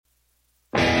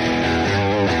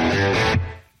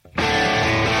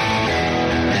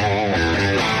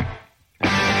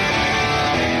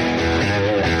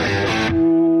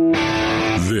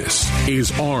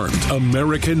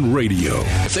American Radio.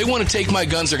 If they want to take my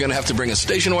guns, they're going to have to bring a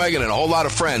station wagon and a whole lot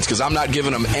of friends because I'm not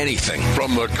giving them anything.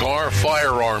 From the Car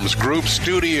Firearms Group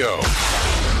studio.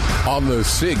 On the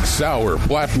Sig Sauer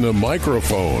Platinum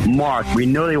microphone. Mark, we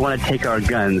know they want to take our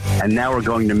guns, and now we're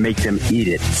going to make them eat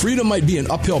it. Freedom might be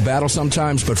an uphill battle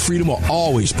sometimes, but freedom will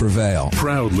always prevail.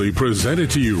 Proudly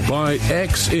presented to you by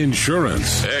X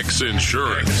Insurance. X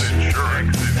Insurance.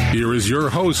 Here is your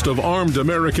host of Armed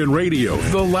American Radio,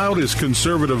 the loudest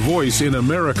conservative voice in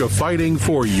America fighting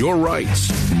for your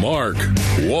rights, Mark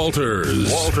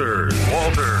Walters.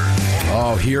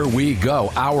 Oh, here we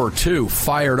go. Hour 2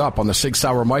 fired up on the Sig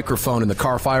Sauer microphone in the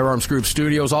Car Firearms Group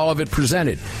studios. All of it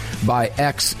presented by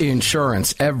X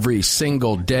Insurance every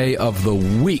single day of the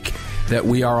week that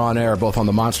we are on air, both on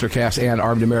the Monstercast and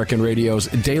Armed American Radio's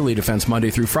Daily Defense, Monday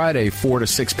through Friday, 4 to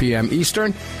 6 p.m.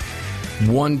 Eastern,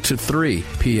 1 to 3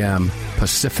 p.m.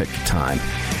 Pacific time.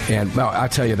 And well, I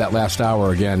tell you, that last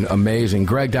hour again, amazing.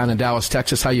 Greg down in Dallas,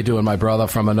 Texas, how you doing, my brother,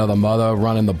 from another mother,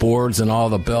 running the boards and all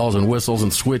the bells and whistles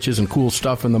and switches and cool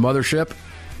stuff in the mothership?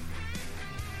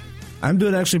 I'm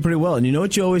doing actually pretty well. And you know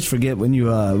what you always forget when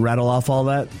you rattle off all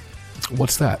that?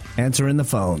 What's that? Answering the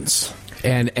phones.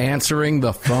 And answering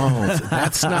the phones.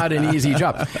 That's not an easy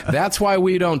job. That's why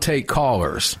we don't take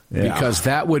callers, because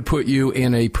that would put you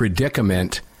in a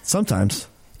predicament. Sometimes.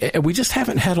 We just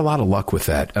haven't had a lot of luck with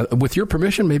that. With your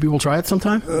permission, maybe we'll try it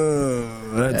sometime?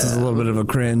 That's a little bit of a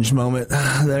cringe moment.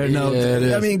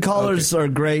 I mean, callers are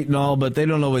great and all, but they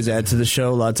don't always add to the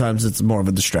show. A lot of times it's more of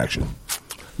a distraction.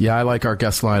 Yeah, I like our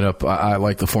guest lineup. I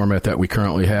like the format that we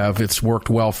currently have. It's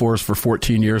worked well for us for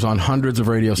 14 years on hundreds of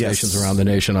radio stations around the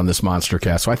nation on this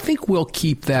Monstercast. So I think we'll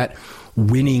keep that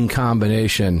winning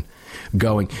combination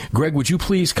going. Greg, would you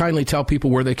please kindly tell people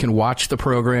where they can watch the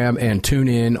program and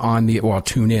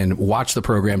watch the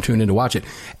program, tune in to watch it,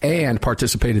 and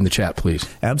participate in the chat, please?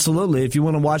 Absolutely. If you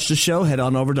want to watch the show, head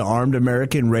on over to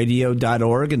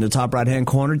armedamericanradio.org. In the top right-hand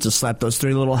corner, just slap those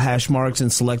 3 little hash marks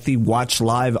and select the Watch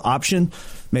Live option.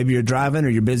 Maybe you're driving or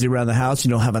you're busy around the house.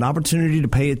 You don't have an opportunity to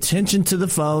pay attention to the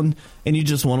phone and you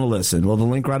just want to listen. Well, the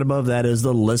link right above that is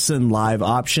the Listen Live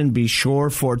option. Be sure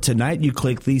for tonight you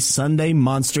click the Sunday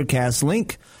Monstercast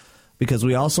link, because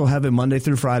we also have a Monday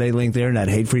through Friday link there, and I'd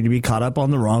hate for you to be caught up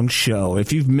on the wrong show.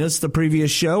 If you've missed the previous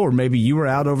show, or maybe you were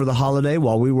out over the holiday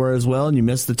while we were as well and you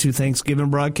missed the 2 Thanksgiving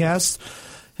broadcasts,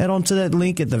 head on to that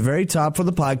link at the very top for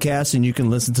the podcast, and you can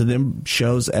listen to them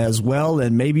shows as well.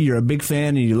 And maybe you're a big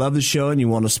fan and you love the show and you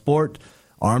want to support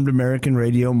Armed American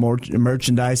Radio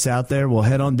merchandise out there. Well,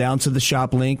 head on down to the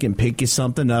shop link and pick you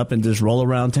something up and just roll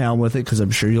around town with it, because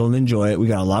I'm sure you'll enjoy it. We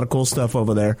got a lot of cool stuff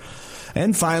over there.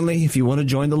 And finally, if you want to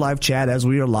join the live chat as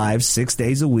we are live 6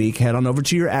 days a week, head on over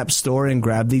to your app store and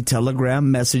grab the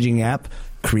Telegram messaging app,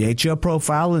 create you a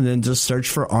profile, and then just search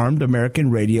for Armed American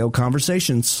Radio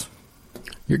Conversations.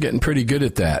 You're getting pretty good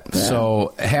at that. Yeah.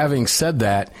 So having said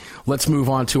that, let's move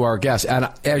on to our guest. And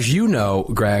as you know,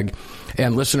 Greg,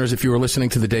 and listeners, if you were listening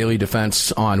to the Daily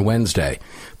Defense on Wednesday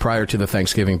prior to the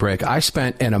Thanksgiving break, I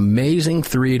spent an amazing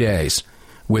 3 days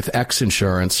with X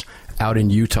Insurance out in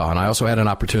Utah. And I also had an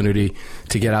opportunity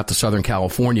to get out to Southern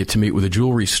California to meet with a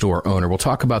jewelry store owner. We'll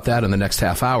talk about that in the next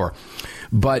half hour.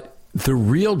 But the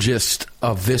real gist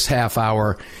of this half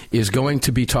hour is going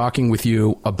to be talking with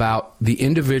you about the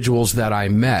individuals that I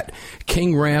met.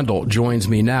 King Randall joins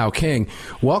me now. King,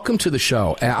 welcome to the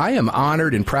show. I am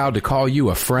honored and proud to call you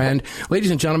a friend.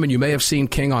 Ladies and gentlemen, you may have seen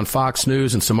King on Fox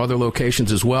News and some other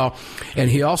locations as well. And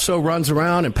he also runs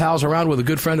around and pals around with a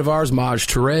good friend of ours, Maj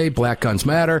Toure, Black Guns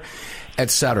Matter,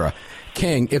 etc.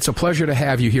 King, it's a pleasure to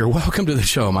have you here. Welcome to the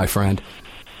show, my friend.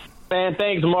 Man,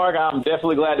 thanks, Mark. I'm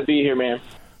definitely glad to be here, man.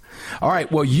 All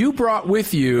right. Well, you brought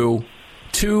with you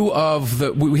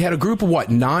we had a group of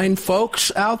 9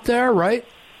 folks out there, right?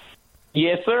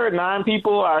 Yes, sir. 9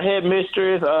 people, our head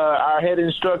mistress, our head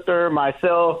instructor,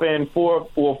 myself, and 6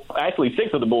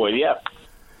 of the boys. Yeah.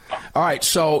 All right.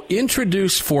 So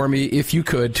introduce for me, if you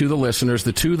could, to the listeners,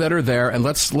 the 2 that are there, and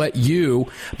let's let you,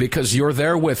 because you're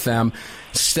there with them,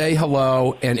 say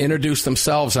hello and introduce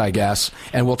themselves, I guess,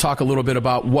 and we'll talk a little bit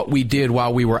about what we did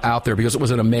while we were out there, because it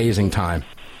was an amazing time.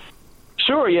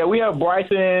 Sure, yeah. We have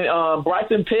Bryson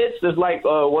Pitts, that's like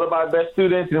one of our best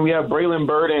students, and we have Braylon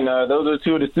Burden. Those are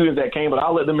 2 of the students that came, but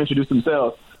I'll let them introduce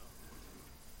themselves.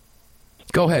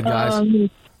 Go ahead, guys.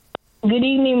 Good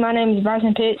evening. My name is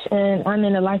Bryson Pitts, and I'm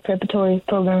in the Life Preparatory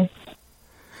Program.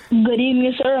 Good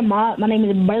evening, sir. My name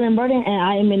is Braylon Burden, and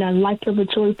I am in a Life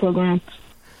Preparatory Program.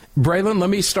 Braylon, let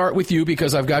me start with you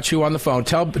because I've got you on the phone.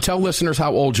 Tell listeners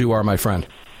how old you are, my friend.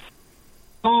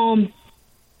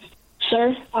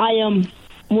 Sir,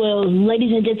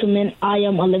 ladies and gentlemen, I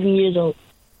am 11 years old.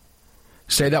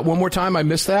 Say that one more time. I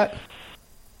missed that.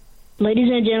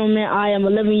 Ladies and gentlemen, I am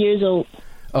 11 years old.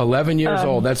 11 years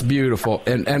old. That's beautiful.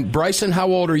 And Bryson, how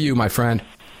old are you, my friend?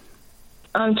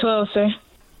 I'm 12, sir.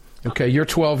 Okay, you're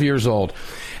 12 years old.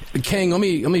 King, let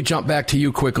me jump back to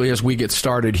you quickly as we get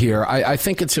started here. I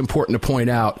think it's important to point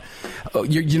out,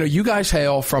 you guys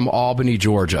hail from Albany,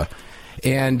 Georgia,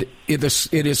 and it is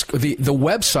the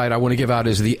website I want to give out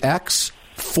is the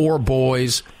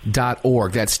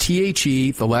X4boys.org. That's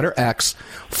THE, the letter X,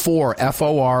 4,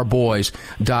 F-O-R,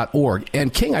 boys.org.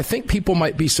 And King, I think people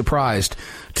might be surprised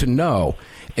to know,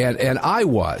 and I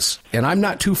was, and I'm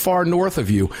not too far north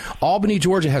of you, Albany,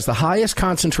 Georgia has the highest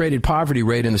concentrated poverty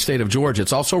rate in the state of Georgia.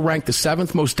 It's also ranked the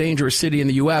 7th most dangerous city in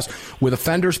the U.S., with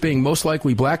offenders being most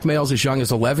likely black males as young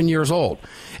as 11 years old.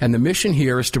 And the mission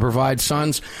here is to provide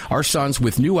our sons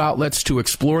with new outlets to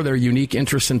explore their unique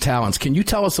interests and talents. Can you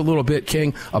tell us a little bit,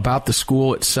 King, about the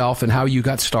school itself and how you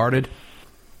got started?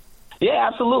 Yeah,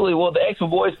 absolutely. Well, the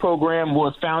X4Boys program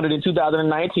was founded in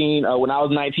 2019 when I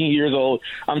was 19 years old.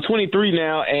 I'm 23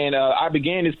 now, and I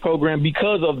began this program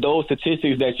because of those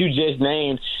statistics that you just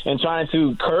named and trying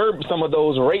to curb some of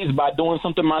those rates by doing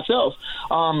something myself.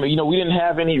 We didn't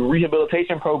have any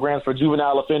rehabilitation programs for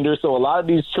juvenile offenders, so a lot of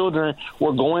these children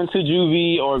were going to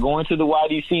juvie or going to the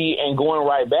YDC and going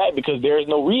right back because there is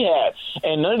no rehab.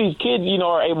 And none of these kids,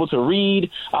 are able to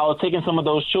read. I was taking some of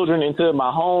those children into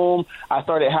my home. I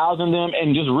started housing them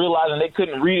and just realizing they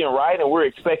couldn't read and write, and we're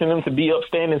expecting them to be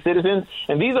upstanding citizens.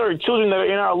 And these are children that are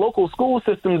in our local school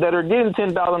systems that are getting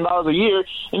 $10,000 a year,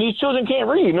 and these children can't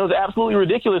read. It's absolutely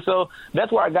ridiculous. So that's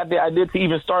where I got the idea to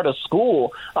even start a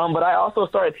school. But I also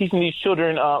started teaching these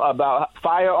children about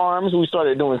firearms. We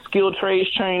started doing skill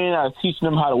trades training. I was teaching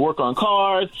them how to work on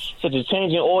cars, such as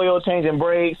changing oil, changing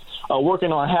brakes,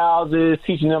 working on houses,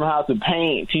 teaching them how to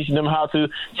paint, teaching them how to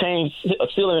change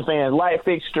ceiling fans, light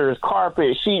fixtures,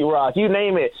 carpet, sheetrock, you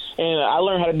name it. And I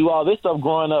learned how to do all this stuff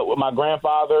growing up with my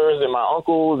grandfathers and my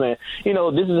uncles. And,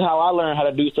 this is how I learned how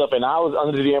to do stuff. And I was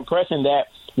under the impression that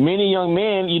many young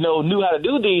men, knew how to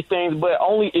do these things, but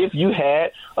only if you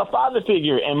had a father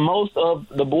figure. And most of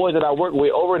the boys that I work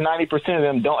with, over 90% of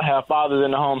them don't have fathers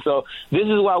in the home. So this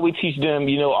is why we teach them,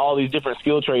 all these different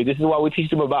skill trades. This is why we teach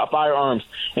them about firearms.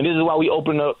 And this is why we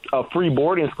open up a free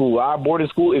boarding school. Our boarding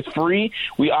school is free.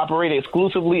 We operate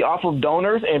exclusively off of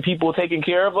donors and people taking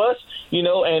care of us,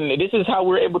 and this is how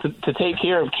we're able to take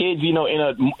care of kids, in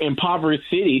an impoverished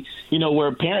city,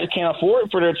 where parents can't afford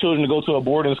for their children to go to a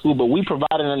boarding school, but we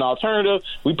provide an alternative.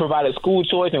 We provided school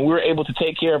choice, and we were able to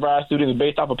take care of our students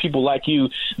based off of people like you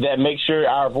that make sure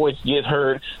our voice gets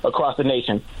heard across the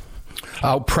nation.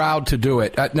 Oh, proud to do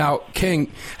it. Now,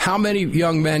 King, how many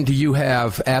young men do you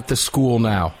have at the school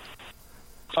now?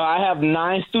 I have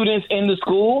 9 students in the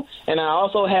school, and I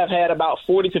also have had about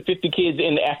 40 to 50 kids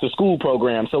in the after-school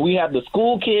program. So we have the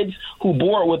school kids who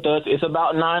board with us. It's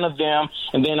about 9 of them.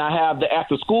 And then I have the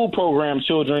after-school program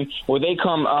children where they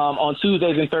come on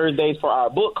Tuesdays and Thursdays for our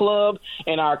book club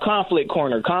and our conflict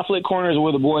corner. Conflict corner is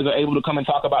where the boys are able to come and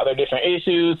talk about their different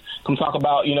issues, come talk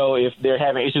about, if they're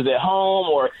having issues at home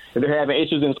or if they're having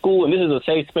issues in school. And this is a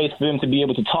safe space for them to be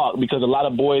able to talk because a lot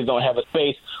of boys don't have a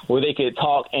space where they could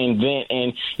talk and vent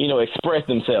and express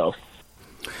themselves.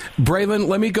 Braylon,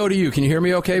 let me go to you. Can you hear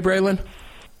me okay, Braylon?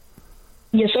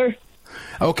 Yes, sir.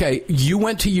 Okay, you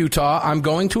went to Utah. I'm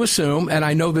going to assume, and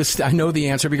I know the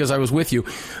answer because I was with you,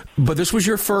 but this was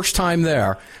your first time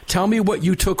there. Tell me what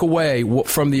you took away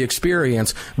from the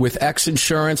experience with X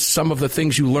Insurance, some of the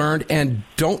things you learned, and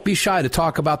don't be shy to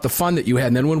talk about the fun that you had.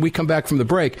 And then when we come back from the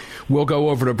break, we'll go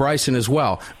over to Bryson as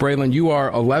well. Braylon, you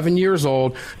are 11 years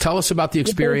old. Tell us about the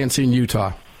experience in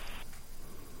Utah.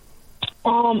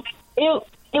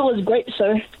 It was great,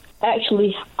 sir.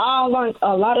 Actually, I learned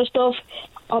a lot of stuff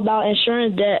about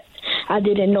insurance that I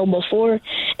didn't know before,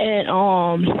 and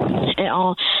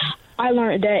I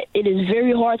learned that it is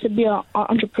very hard to be an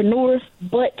entrepreneur,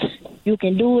 but you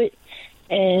can do it,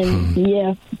 and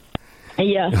and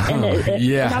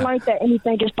I learned that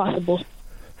anything is possible.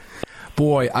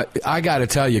 Boy, I got to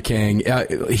tell you, King,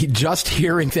 just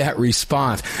hearing that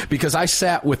response, because I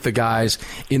sat with the guys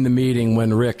in the meeting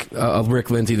when Rick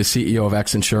Lindsay, the CEO of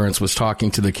X Insurance, was talking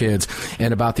to the kids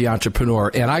and about the entrepreneur,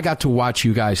 and I got to watch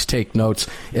you guys take notes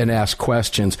and ask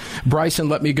questions. Bryson,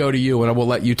 let me go to you, and I will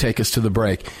let you take us to the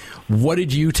break. What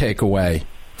did you take away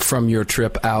from your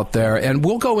trip out there? And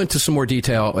we'll go into some more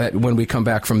detail when we come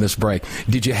back from this break.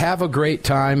 Did you have a great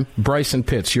time? Bryson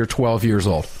Pitts, you're 12 years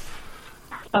old.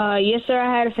 Yes, sir.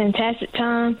 I had a fantastic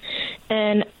time,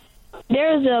 and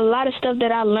there's a lot of stuff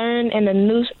that I learned, and the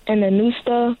new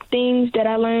stuff, things that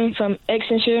I learned from X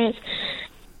Insurance.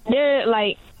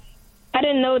 I I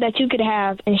didn't know that you could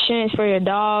have insurance for your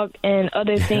dog and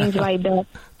other things like that.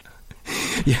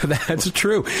 Yeah, that's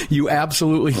true. You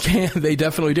absolutely can. They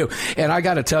definitely do. And I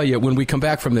got to tell you, when we come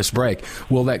back from this break,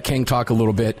 we'll let King talk a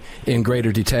little bit in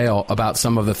greater detail about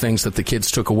some of the things that the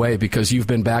kids took away, because you've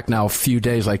been back now a few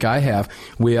days like I have.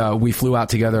 We flew out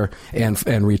together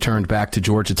and returned back to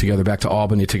Georgia together, back to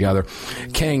Albany together.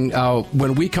 King,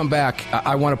 when we come back,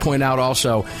 I want to point out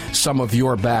also some of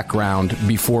your background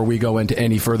before we go into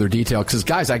any further detail. Because,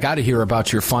 guys, I got to hear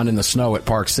about your fun in the snow at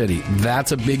Park City.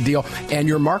 That's a big deal. And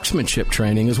your marksmanship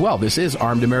training as well. This is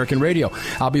Armed American Radio.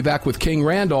 I'll be back with King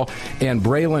Randall and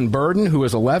Braylon Burden, who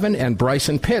is 11, and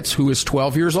Bryson Pitts, who is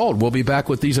 12 years old. We'll be back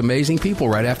with these amazing people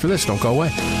right after this. Don't go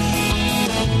away.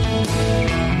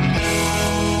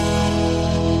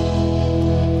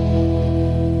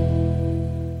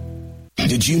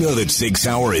 Did you know that Sig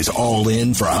Sauer is all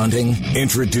in for hunting?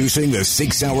 Introducing the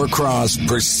Sig Sauer Cross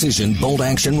Precision Bolt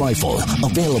Action Rifle.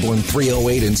 Available in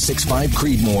 .308 and 6.5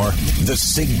 Creedmoor. The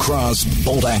Sig Cross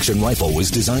Bolt Action Rifle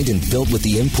was designed and built with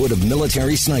the input of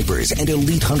military snipers and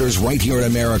elite hunters right here in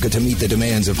America to meet the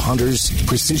demands of hunters,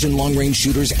 precision long-range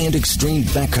shooters, and extreme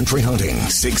backcountry hunting.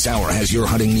 Sig Sauer has your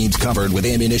hunting needs covered with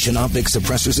ammunition, optics,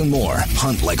 suppressors, and more.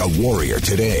 Hunt like a warrior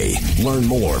today. Learn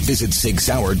more. Visit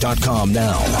SigSauer.com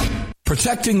now.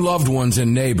 Protecting loved ones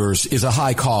and neighbors is a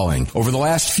high calling. Over the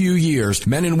last few years,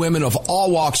 men and women of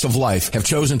all walks of life have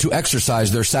chosen to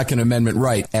exercise their Second Amendment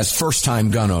right as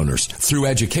first-time gun owners. Through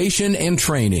education and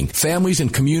training, families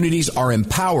and communities are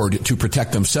empowered to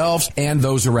protect themselves and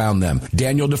those around them.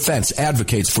 Daniel Defense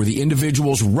advocates for the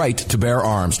individual's right to bear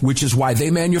arms, which is why they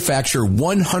manufacture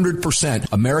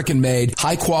 100% American-made,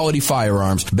 high-quality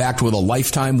firearms backed with a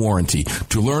lifetime warranty.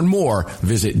 To learn more,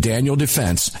 visit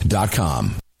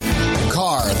DanielDefense.com.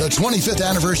 Car, the 25th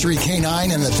anniversary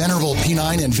K9 and the venerable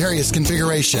P9 in various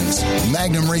configurations.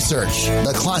 Magnum Research,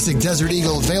 the classic Desert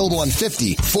Eagle available in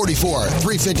 50, 44,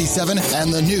 357,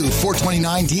 and the new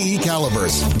 429 DE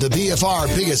calibers. The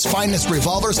BFR biggest, finest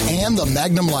revolvers and the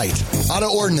Magnum Light.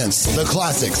 Auto Ordnance, the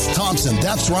classics. Thompson,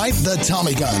 that's right, the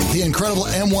Tommy gun, the incredible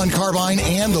M1 carbine,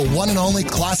 and the one and only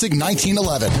classic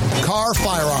 1911. Car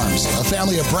Firearms, a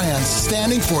family of brands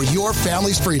standing for your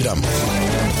family's freedom.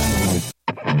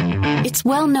 It's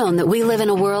well known that we live in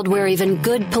a world where even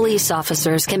good police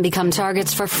officers can become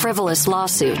targets for frivolous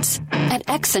lawsuits. At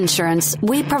X Insurance,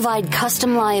 we provide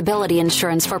custom liability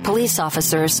insurance for police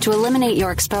officers to eliminate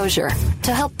your exposure,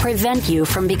 to help prevent you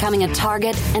from becoming a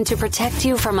target, and to protect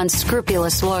you from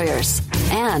unscrupulous lawyers.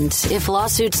 And if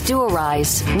lawsuits do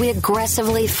arise, we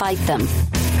aggressively fight them.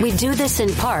 We do this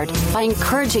in part by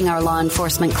encouraging our law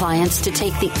enforcement clients to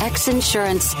take the X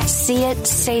Insurance See It,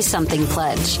 Say Something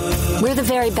pledge. We're the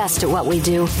very best at what we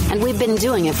do, and we've been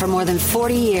doing it for more than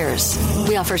 40 years.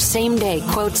 We offer same-day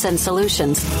quotes and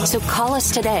solutions, so call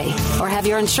us today or have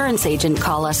your insurance agent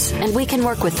call us, and we can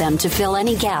work with them to fill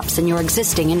any gaps in your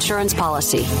existing insurance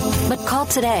policy. But call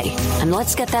today, and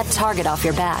let's get that target off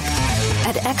your back.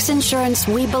 At X Insurance,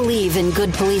 we believe in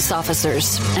good police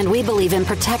officers, and we believe in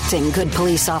protecting good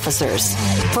police officers.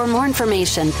 For more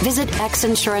information, visit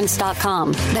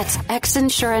xinsurance.com. That's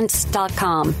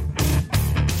xinsurance.com.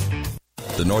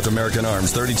 The North American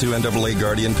Arms 32 NAA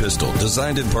Guardian pistol,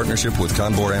 designed in partnership with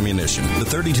Conbor Ammunition. The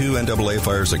 32 NAA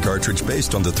fires a cartridge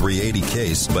based on the .380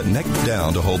 case, but neck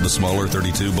down to hold the smaller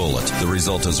 .32 bullet. The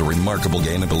result is a remarkable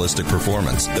gain in ballistic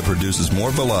performance that produces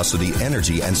more velocity,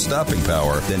 energy, and stopping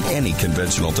power than any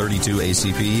conventional .32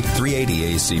 ACP,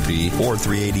 .380 ACP, or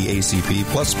 .380 ACP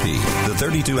plus P. The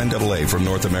 32 NAA from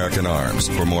North American Arms.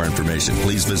 For more information,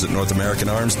 please visit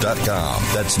NorthAmericanArms.com.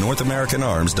 That's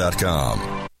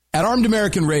NorthAmericanArms.com. At Armed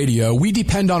American Radio, we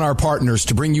depend on our partners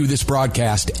to bring you this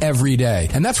broadcast every day.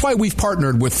 And that's why we've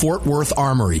partnered with Fort Worth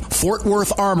Armory. Fort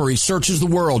Worth Armory searches the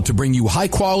world to bring you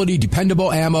high-quality, dependable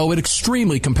ammo at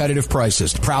extremely competitive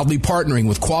prices. Proudly partnering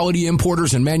with quality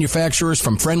importers and manufacturers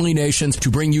from friendly nations to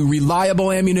bring you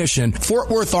reliable ammunition, Fort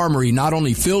Worth Armory not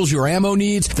only fills your ammo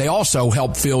needs, they also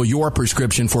help fill your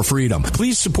prescription for freedom.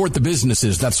 Please support the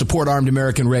businesses that support Armed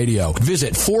American Radio.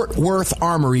 Visit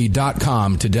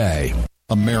FortWorthArmory.com today.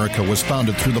 America was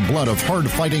founded through the blood of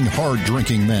hard-fighting,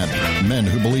 hard-drinking men. Men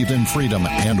who believed in freedom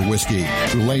and whiskey,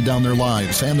 who laid down their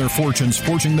lives and their fortunes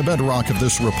forging the bedrock of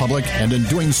this republic, and in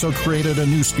doing so created a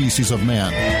new species of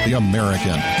man, the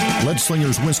American.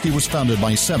 Leadslingers Whiskey was founded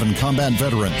by 7 combat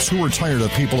veterans who were tired of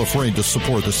people afraid to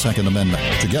support the Second Amendment.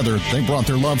 Together, they brought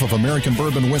their love of American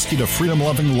bourbon whiskey to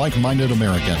freedom-loving, like-minded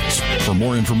Americans. For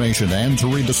more information and to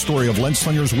read the story of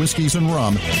Leadslingers Whiskeys and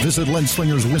Rum, visit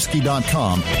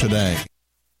leadslingerswhiskey.com today.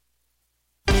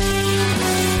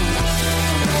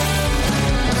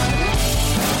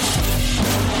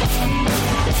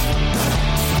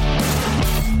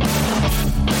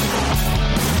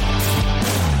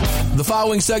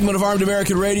 following segment of Armed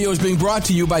American Radio is being brought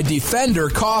to you by Defender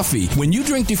Coffee. When you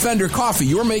drink Defender Coffee,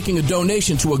 you're making a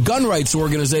donation to a gun rights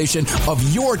organization of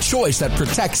your choice that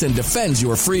protects and defends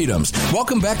your freedoms.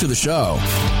 Welcome back to the show.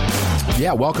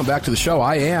 Yeah, welcome back to the show.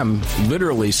 I am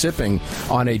literally sipping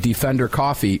on a Defender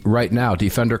Coffee right now,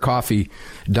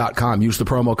 defendercoffee.com. Use the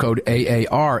promo code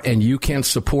AAR, and you can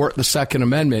support the Second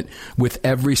Amendment with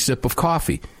every sip of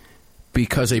coffee,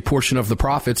 because a portion of the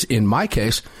profits, in my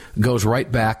case, goes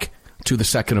right back to the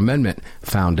Second Amendment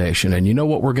Foundation. And you know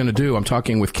what we're going to do? I'm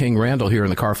talking with King Randall here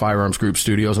in the Car Firearms Group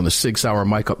studios on the Sig Sauer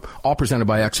mic, all presented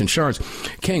by X Insurance.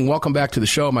 King, welcome back to the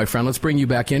show, my friend. Let's bring you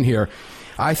back in here.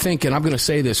 I think, and I'm going to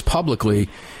say this publicly,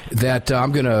 that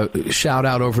I'm going to shout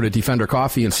out over to Defender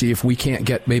Coffee and see if we can't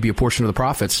get maybe a portion of the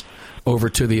profits over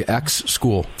to the X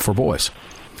School for Boys,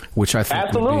 which I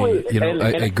think would be,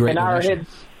 a great donation.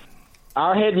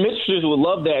 Our head mistress would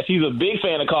love that. She's a big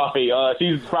fan of coffee.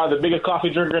 She's probably the biggest coffee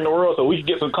drinker in the world, so we should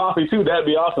get some coffee, too. That'd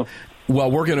be awesome.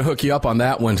 Well, we're going to hook you up on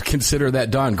that one. Consider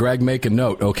that done. Greg, make a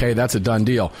note, okay? That's a done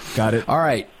deal. Got it. All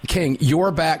right, King,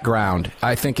 your background,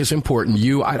 I think, is important.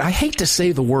 I hate to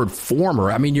say the word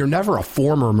former. I mean, you're never a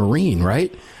former Marine,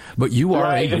 right? But you are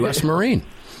a U.S. Marine.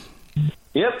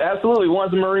 Yep, absolutely.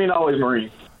 Once a Marine, always Marine.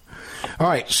 All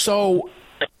right, so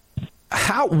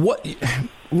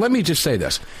let me just say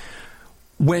this.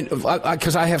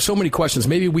 Because I have so many questions,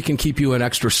 maybe we can keep you an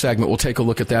extra segment. We'll take a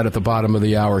look at that at the bottom of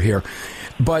the hour here.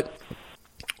 But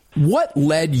what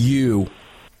led you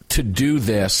to do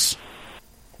this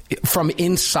from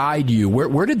inside you?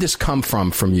 Where did this come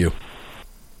from you?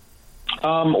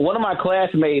 One of my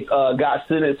classmates got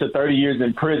sentenced to 30 years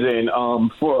in prison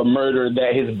for a murder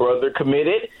that his brother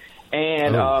committed.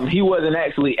 And he wasn't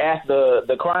actually at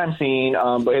the crime scene,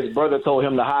 but his brother told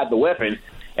him to hide the weapon.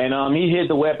 And he hid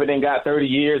the weapon and got 30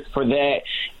 years for that.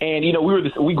 And,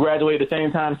 we graduated at the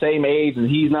same time, same age, and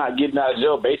he's not getting out of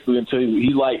jail basically until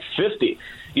he's like 50.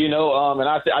 And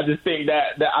I just think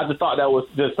that I just thought that was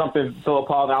just something so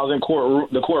appalling. I was in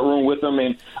the courtroom with him,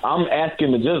 and I'm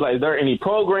asking the judge, like, is there any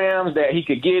programs that he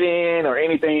could get in or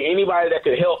anything, anybody that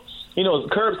could help,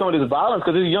 curb some of this violence?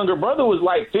 Because his younger brother was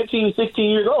like 15, 16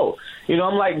 years old.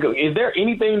 I'm like, is there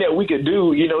anything that we could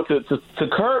do, to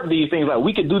curb these things? Like,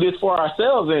 we could do this for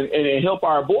ourselves and help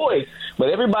our boys. But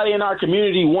everybody in our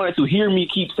community wanted to hear me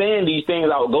keep saying these things.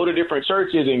 I would go to different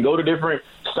churches and go to different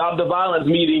Stop the Violence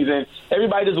meetings, and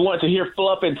everybody just wanted to hear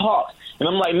fluff and talk. And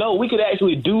I'm like, no, we could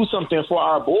actually do something for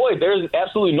our boys. There's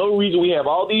absolutely no reason we have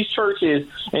all these churches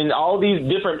and all these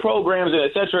different programs and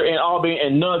et cetera,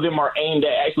 and none of them are aimed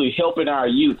at actually helping our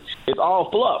youth. It's all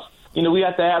fluff. We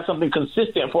have to have something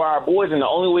consistent for our boys, and the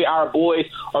only way our boys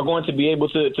are going to be able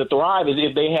to thrive is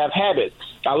if they have habits.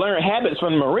 I learned habits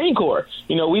from the Marine Corps.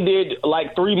 We did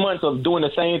like 3 months of doing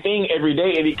the same thing every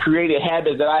day, and it created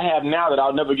habits that I have now that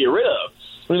I'll never get rid of.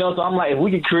 So I'm like, if we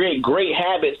could create great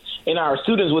habits in our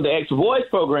students with the Ex-Boys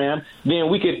program, then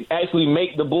we could actually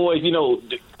make the boys,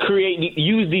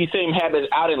 use these same habits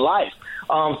out in life.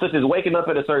 Such as waking up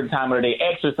at a certain time of the day,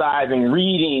 exercising,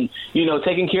 reading,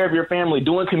 taking care of your family,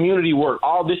 doing community work.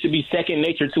 All this should be second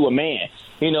nature to a man,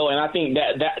 and I think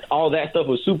that all that stuff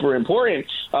was super important.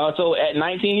 So at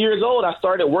 19 years old, I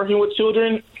started working with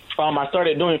children. I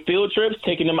started doing field trips,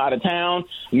 taking them out of town.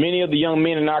 Many of the young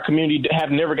men in our community have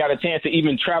never got a chance to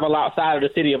even travel outside of the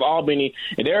city of Albany.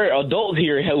 And there are adults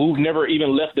here who've never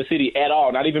even left the city at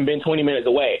all, not even been 20 minutes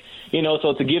away.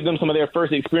 So to give them some of their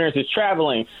first experiences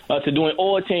traveling, to doing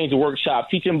oil change workshops,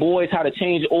 teaching boys how to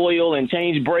change oil and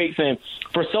change brakes. And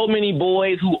for so many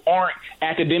boys who aren't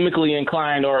academically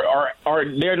inclined or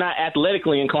they're not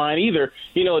athletically inclined either,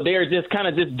 they're just kind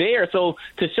of just there. So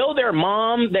to show their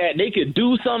mom that they could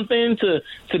do something, to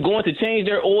going to change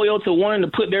their oil, to wanting to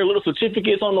put their little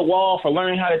certificates on the wall for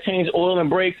learning how to change oil and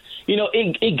brakes,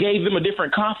 it gave them a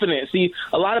different confidence. See,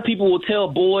 a lot of people will tell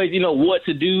boys, what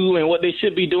to do and what they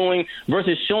should be doing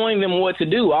versus showing them what to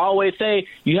do. I always say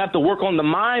you have to work on the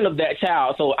mind of that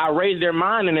child. So I raise their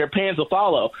mind and their pants will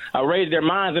follow. I raise their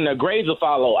minds and their grades will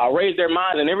follow. I raise their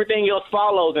minds and everything else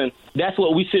follows. And that's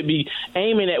what we should be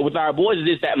aiming at with our boys,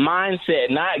 is that mindset,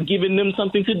 not giving them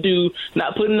something to do,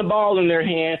 not putting the ball in their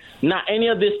hand, not any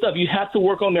of this stuff. You have to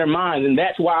work on their minds, and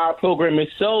that's why our program is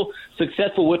so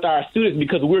successful with our students,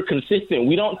 because we're consistent.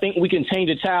 We don't think we can change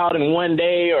a child in 1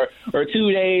 day or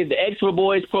 2 days. The X for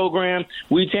Boys program,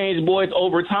 we change boys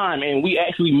over time, and we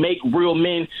actually make real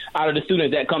men out of the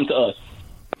students that come to us.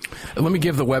 Let me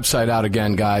give the website out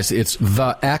again, guys. It's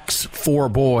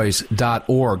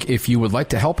thex4boys.org. If you would like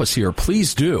to help us here,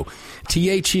 please do.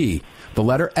 THE, the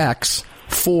letter X,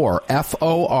 X4,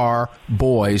 F-O-R,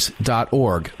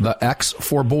 boys.org, the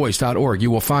X4boys.org.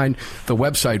 You will find the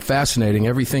website fascinating.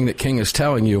 Everything that King is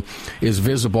telling you is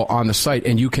visible on the site,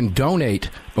 and you can donate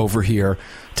over here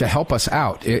to help us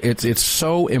out. It's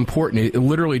so important,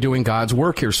 literally doing God's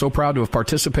work here. So proud to have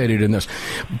participated in this.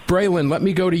 Braylon, let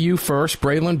me go to you first.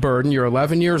 Braylon Burden, you're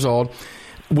 11 years old.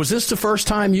 Was this the first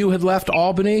time you had left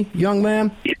Albany, young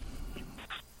man?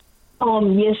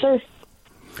 Yes, sir.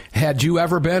 Had you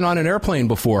ever been on an airplane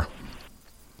before?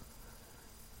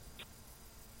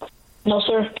 No,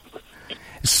 sir.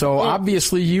 So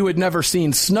obviously you had never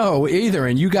seen snow either,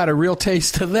 and you got a real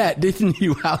taste of that, didn't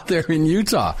you, out there in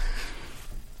Utah?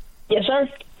 Yes, sir.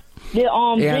 This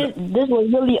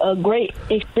was really a great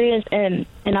experience, and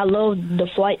I loved the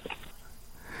flight.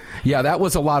 Yeah, that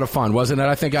was a lot of fun, wasn't it?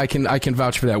 I think I can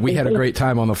vouch for that. We had a great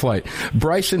time on the flight.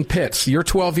 Bryson Pitts, you're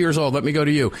 12 years old. Let me go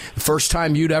to you. First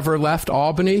time you'd ever left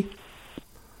Albany?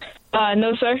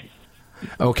 No, sir.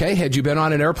 Okay. Had you been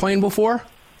on an airplane before?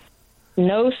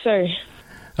 No, sir.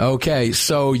 Okay,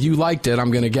 so you liked it,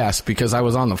 I'm going to guess, because I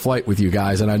was on the flight with you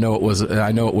guys, and I know it was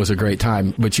a great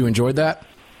time. But you enjoyed that?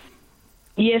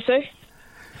 Yes, sir.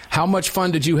 How much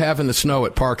fun did you have in the snow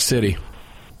at Park City?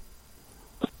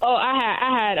 Oh,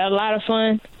 I had a lot of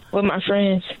fun with my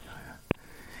friends.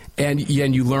 And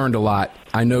you learned a lot.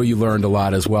 I know you learned a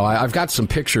lot as well. I've got some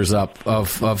pictures up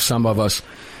of some of us.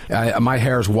 My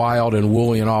hair's wild and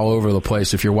woolly and all over the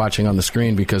place if you're watching on the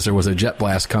screen, because there was a jet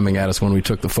blast coming at us when we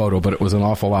took the photo, but it was an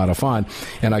awful lot of fun.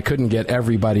 And I couldn't get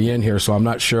everybody in here, so I'm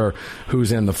not sure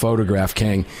who's in the photograph,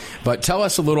 King. But tell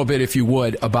us a little bit, if you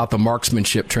would, about the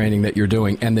marksmanship training that you're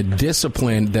doing and the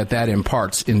discipline that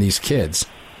imparts in these kids.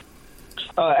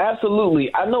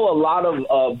 Absolutely. I know a lot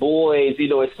of boys,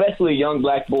 especially young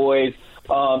black boys,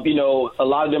 a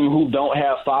lot of them who don't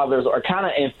have fathers are kind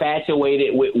of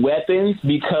infatuated with weapons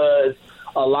because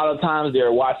a lot of times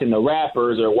they're watching the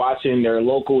rappers or watching their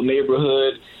local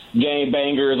neighborhood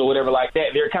gangbangers or whatever like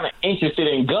that. They're kind of interested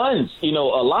in guns, a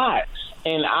lot.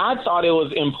 And I thought it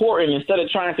was important, instead of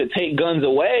trying to take guns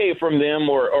away from them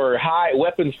or hide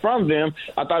weapons from them,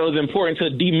 I thought it was important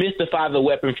to demystify the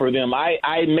weapon for them. I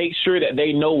make sure that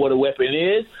they know what a weapon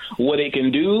is, what it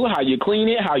can do, how you clean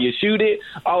it, how you shoot it,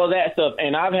 all of that stuff.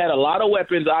 And I've had a lot of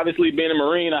weapons. Obviously, being a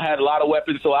Marine, I had a lot of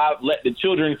weapons, so I've let the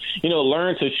children,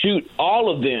 learn to shoot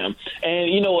all of them. And,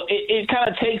 it kind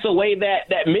of takes away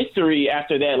that mystery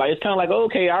after that. Like, it's kind of like,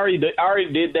 okay, I already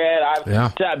did that.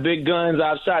 I've shot big guns.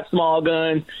 I've shot small guns.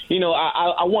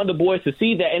 I want the boys to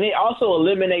see that, and it also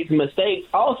eliminates mistakes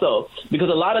also, because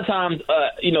a lot of times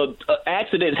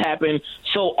accidents happen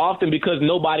so often because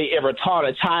nobody ever taught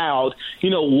a child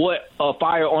what a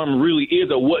firearm really is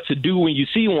or what to do when you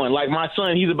see one. Like my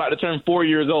son, he's about to turn 4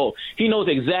 years old. He knows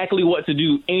exactly what to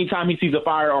do anytime he sees a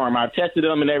firearm. I've tested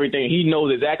him and everything. He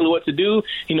knows exactly what to do.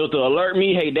 He knows to alert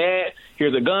me, hey dad,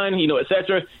 here's a gun,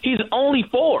 etc. He's only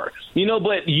 4,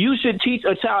 but you should teach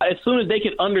a child as soon as they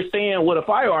can understand what a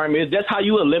firearm is. That's how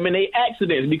you eliminate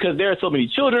accidents, because there are so many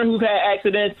children who've had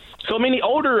accidents, so many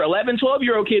older 11,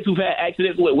 12-year-old kids who've had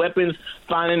accidents with weapons,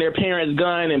 finding their parents'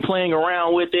 gun and playing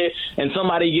around with it, and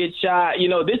somebody gets shot.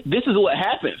 This is what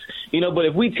happens. But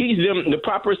if we teach them the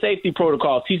proper safety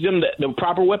protocols, teach them the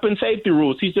proper weapon safety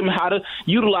rules, teach them how to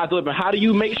utilize the weapon, how do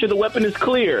you make sure the weapon is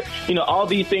clear, all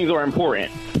these things are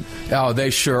important. Oh, they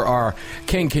sure are.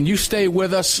 King, can you stay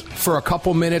with us for a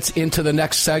couple minutes into the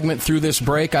next segment through this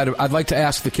break? I'd like to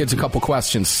ask the kids a couple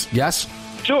questions. Yes?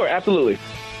 Sure, absolutely.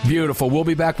 Beautiful. We'll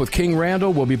be back with King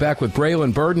Randall. We'll be back with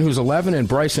Braylon Burden, who's 11, and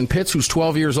Bryson Pitts, who's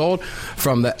 12 years old,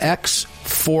 from the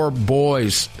X4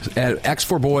 Boys at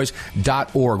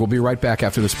x4boys.org. We'll be right back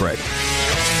after this break.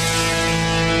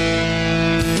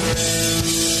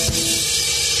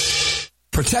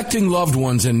 Protecting loved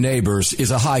ones and neighbors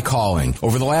is a high calling.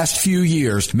 Over the last few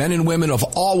years, men and women of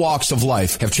all walks of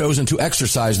life have chosen to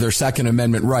exercise their Second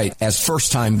Amendment right as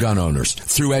first-time gun owners.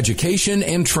 Through education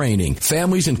and training,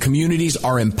 families and communities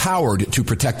are empowered to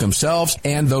protect themselves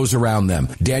and those around them.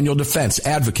 Daniel Defense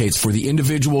advocates for the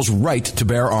individual's right to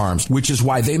bear arms, which is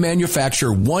why they manufacture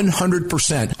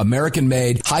 100%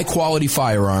 American-made, high-quality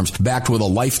firearms backed with a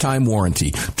lifetime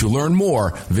warranty. To learn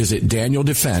more, visit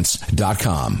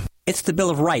DanielDefense.com. It's the Bill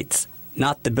of Rights,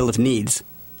 not the Bill of Needs.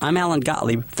 I'm Alan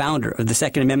Gottlieb, founder of the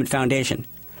Second Amendment Foundation.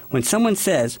 When someone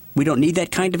says we don't need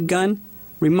that kind of gun,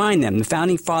 remind them the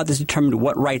Founding Fathers determined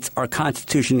what rights our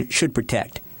Constitution should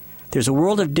protect. There's a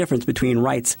world of difference between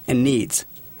rights and needs.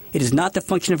 It is not the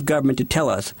function of government to tell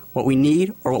us what we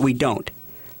need or what we don't.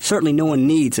 Certainly no one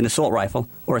needs an assault rifle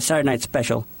or a Saturday Night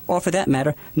Special, or for that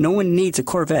matter, no one needs a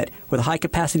Corvette with a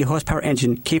high-capacity horsepower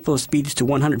engine capable of speeds to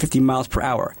 150 miles per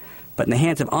hour. But in the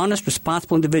hands of honest,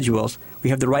 responsible individuals,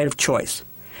 we have the right of choice.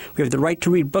 We have the right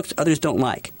to read books others don't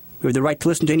like. We have the right to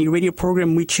listen to any radio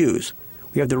program we choose.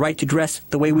 We have the right to dress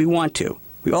the way we want to.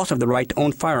 We also have the right to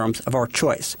own firearms of our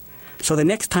choice. So the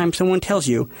next time someone tells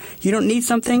you you don't need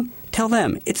something, tell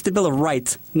them it's the Bill of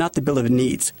Rights, not the Bill of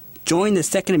Needs. Join the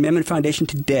Second Amendment Foundation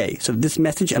today so that this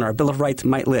message and our Bill of Rights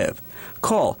might live.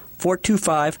 Call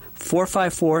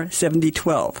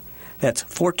 425-454-7012. That's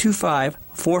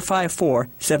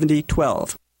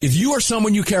 425-454-7012. If you or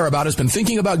someone you care about has been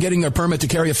thinking about getting their permit to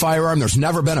carry a firearm, there's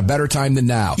never been a better time than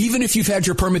now. Even if you've had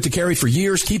your permit to carry for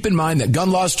years, keep in mind that gun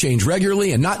laws change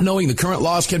regularly, and not knowing the current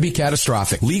laws can be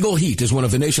catastrophic. Legal Heat is one of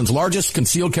the nation's largest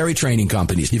concealed carry training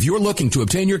companies. If you're looking to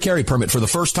obtain your carry permit for the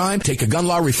first time, take a gun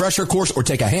law refresher course or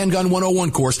take a Handgun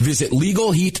 101 course, visit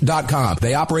LegalHeat.com.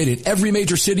 They operate in every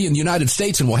major city in the United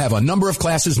States and will have a number of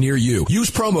classes near you.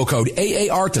 Use promo code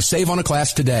AAR to save on a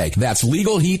class today. That's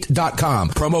LegalHeat.com.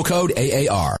 Promo code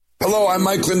AAR. Hello, I'm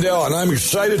Mike Lindell, and I'm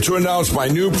excited to announce my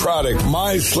new product,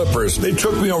 My Slippers. They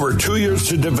took me over 2 years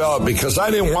to develop because I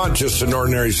didn't want just an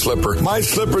ordinary slipper. My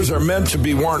slippers are meant to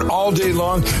be worn all day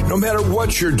long, no matter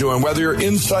what you're doing, whether you're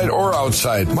inside or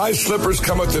outside. My slippers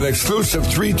come with an exclusive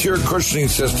 3-tier cushioning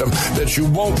system that you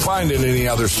won't find in any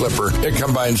other slipper. It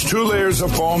combines 2 layers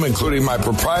of foam, including my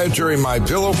proprietary My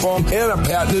Pillow foam and a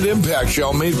patented impact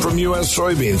shell made from U.S.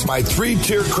 soybeans. My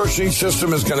 3-tier cushioning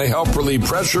system is going to help relieve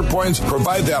pressure points,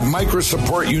 provide that micro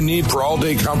support you need for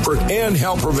all-day comfort, and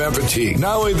help prevent fatigue.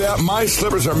 Not only that, my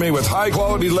slippers are made with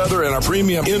high-quality leather and a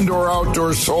premium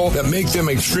indoor-outdoor sole that make them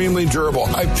extremely durable.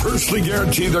 I personally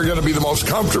guarantee they're going to be the most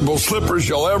comfortable slippers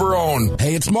you'll ever own.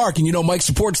 Hey, it's Mark, and you know Mike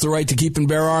supports the right to keep and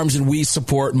bear arms, and we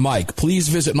support Mike. Please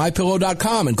visit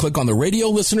MyPillow.com and click on the radio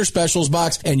listener specials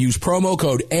box and use promo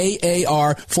code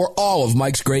AAR for all of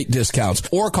Mike's great discounts.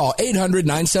 Or call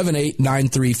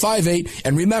 800-978-9358,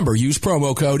 and remember, use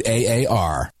promo code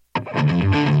AAR.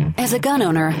 As a gun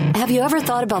owner, have you ever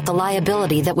thought about the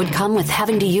liability that would come with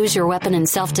having to use your weapon in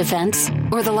self-defense?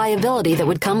 Or the liability that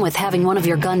would come with having one of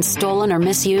your guns stolen or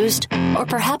misused? Or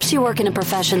perhaps you work in a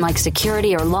profession like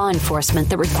security or law enforcement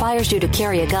that requires you to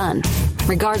carry a gun.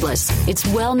 Regardless, it's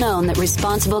well known that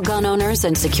responsible gun owners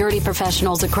and security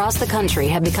professionals across the country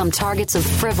have become targets of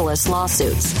frivolous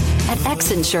lawsuits. At X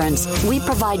Insurance, we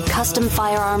provide custom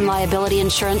firearm liability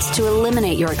insurance to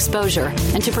eliminate your exposure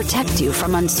and to protect you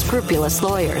from unscrupulous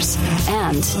lawyers.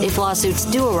 And if lawsuits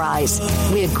do arise,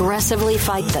 we aggressively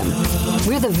fight them.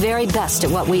 We're the very best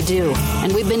at what we do,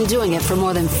 and we've been doing it for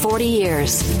more than 40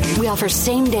 years. We offer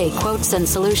same-day quotes and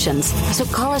solutions, so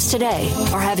call us today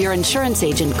or have your insurance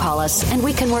agent call us, and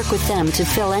we can work with them to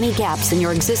fill any gaps in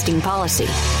your existing policy.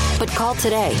 But call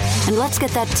today, and let's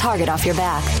get that target off your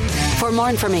back. For more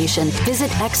information, visit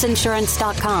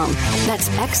xinsurance.com. That's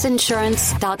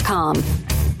xinsurance.com.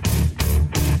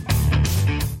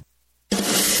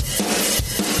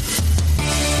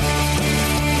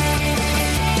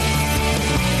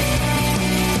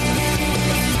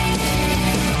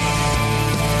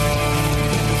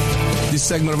 This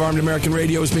segment of Armed American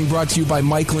Radio is being brought to you by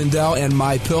Mike Lindell and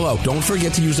My Pillow. Don't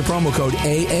forget to use the promo code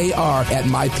AAR at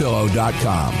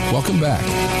MyPillow.com. Welcome back.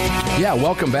 Yeah,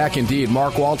 welcome back indeed.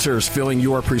 Mark Walters filling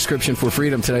your prescription for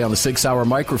freedom today on the 6 Hour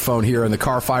microphone here in the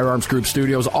Carr Firearms Group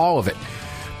studios. All of it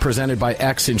presented by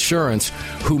X Insurance,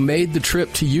 who made the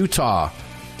trip to Utah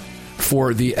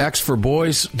for the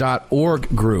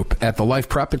xforboys.org group at the Life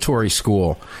Preparatory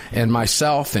School. And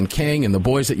myself and King and the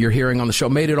boys that you're hearing on the show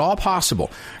made it all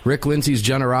possible. Rick Lindsay's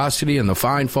generosity and the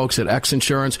fine folks at X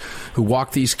Insurance who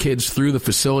walked these kids through the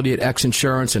facility at X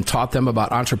Insurance and taught them about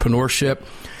entrepreneurship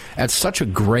at such a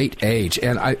great age.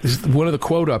 And one of the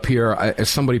quote up here,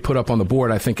 as somebody put up on the board,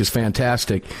 I think is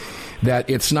fantastic, that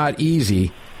it's not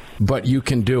easy, but you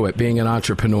can do it, being an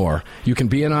entrepreneur. You can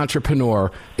be an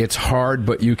entrepreneur. It's hard,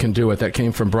 but you can do it. That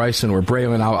came from Bryson or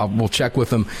Braylon. We'll check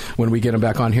with him when we get him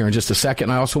back on here in just a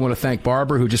second. And I also want to thank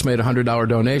Barbara, who just made a $100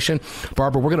 donation.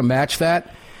 Barbara, we're going to match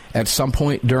that at some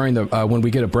point during the when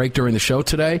we get a break during the show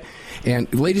today.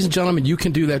 And ladies and gentlemen, you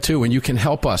can do that too, and you can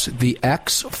help us. The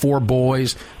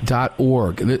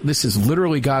xforboys.org. This is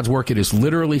literally God's work. It is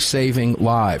literally saving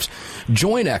lives.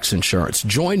 Join X Insurance.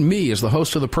 Join me as the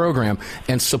host of the program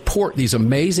and support these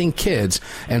amazing kids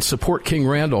and support King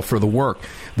Randall for the work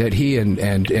that he and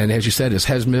as you said, his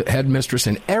headmistress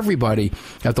and everybody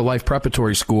at the Life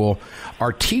Preparatory School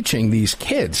are teaching these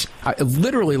kids.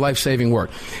 Literally life-saving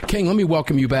work. King, let me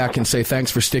welcome you back and say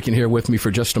thanks for sticking here with me for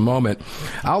just a moment.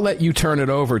 I'll let you turn it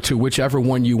over to whichever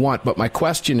one you want, but my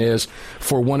question is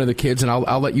for one of the kids, and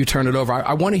I'll let you turn it over.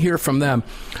 I want to hear from them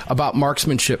about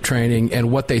marksmanship training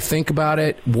and what they think about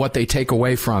it, what they take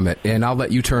away from it, and I'll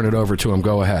let you turn it over to them.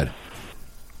 Go ahead.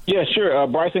 Yeah, sure.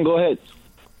 Bryson, go ahead.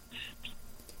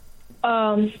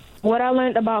 What I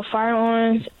learned about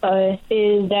firearms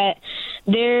is that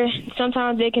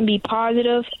sometimes they can be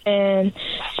positive and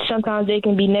sometimes they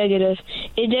can be negative.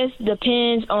 It just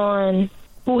depends on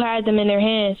who has them in their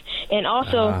hands. And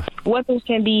also, weapons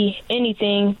can be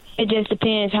anything. It just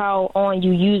depends how on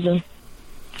you use them.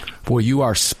 Boy, you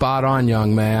are spot on,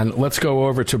 young man. Let's go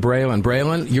over to Braylon.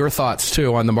 Braylon, your thoughts,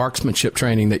 too, on the marksmanship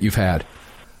training that you've had.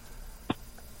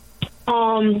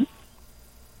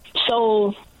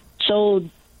 So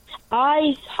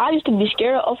I used to be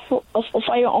scared of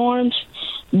firearms,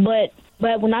 but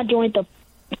when I joined the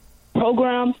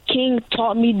program, King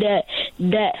taught me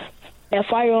that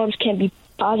firearms can be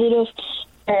positive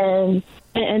and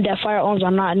that firearms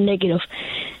are not negative.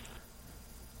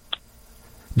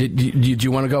 Did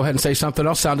you want to go ahead and say something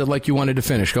else? Sounded like you wanted to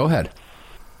finish. Go ahead.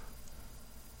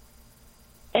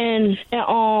 And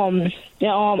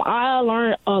I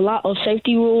learned a lot of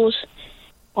safety rules.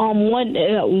 One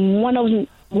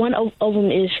of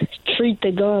them is treat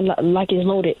the gun like it's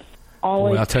loaded.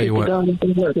 Always. Well, I'll tell you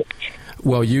what.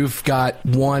 Well, you've got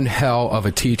one hell of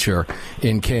a teacher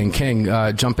in King. King,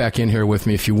 jump back in here with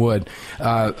me if you would.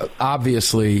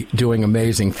 Obviously, doing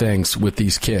amazing things with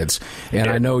these kids, and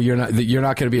I know you're not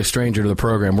going to be a stranger to the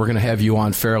program. We're going to have you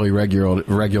on fairly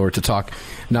regular to talk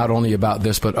not only about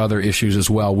this but other issues as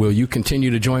well. Will you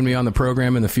continue to join me on the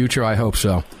program in the future? I hope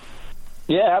so.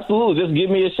 Yeah, absolutely. Just give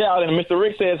me a shout, and Mr.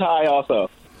 Rick says hi also.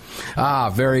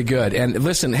 Very good. And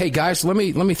listen, hey guys, let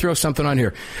me throw something on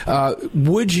here.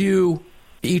 Would you,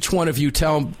 each one of you,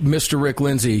 tell Mr. Rick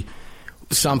Lindsay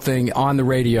something on the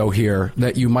radio here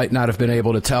that you might not have been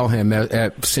able to tell him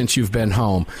since you've been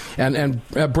home? And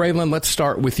Braylon, let's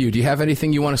start with you. Do you have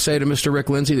anything you want to say to Mr. Rick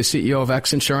Lindsay, the CEO of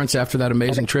X Insurance, after that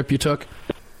amazing trip you took?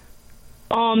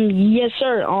 Yes,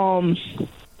 sir.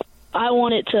 I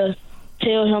wanted to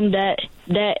tell him that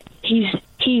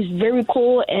he's very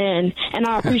cool, and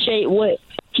I appreciate what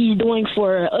he's doing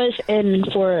for us and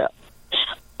for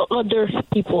other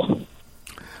people.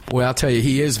 Well, I'll tell you,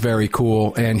 he is very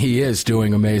cool, and he is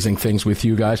doing amazing things with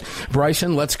you guys.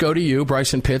 Bryson, let's go to you.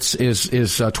 Bryson Pitts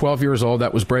is 12 years old.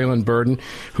 That was Braylon Burden,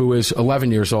 who is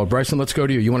 11 years old. Bryson, let's go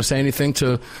to you. You want to say anything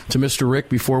to Mr. Rick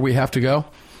before we have to go?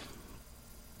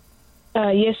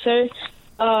 Yes, sir.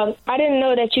 I didn't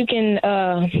know that you can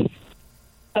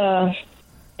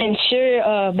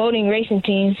insure boating racing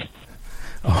teams.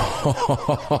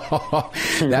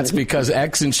 That's because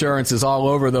X Insurance is all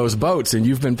over those boats, and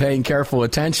you've been paying careful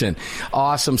attention.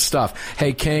 Awesome stuff.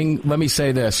 Hey, King, let me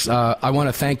say this. I want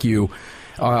to thank you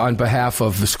on behalf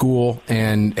of the school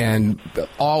and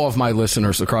all of my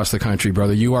listeners across the country,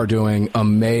 brother. You are doing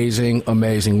amazing,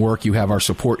 amazing work. You have our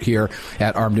support here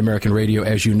at Armed American Radio,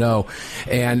 as you know.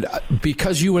 And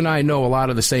because you and I know a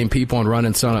lot of the same people and run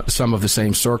in some of the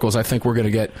same circles, I think we're going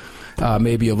to get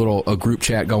maybe a group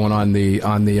chat going on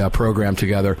the program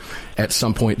together at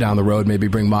some point down the road. Maybe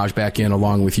bring Maj back in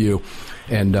along with you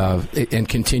and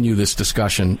continue this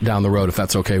discussion down the road, if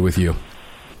that's okay with you.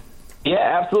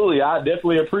 Yeah, absolutely. I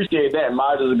definitely appreciate that.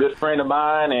 Maj is a good friend of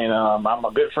mine, and I'm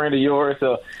a good friend of yours,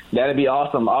 so that'd be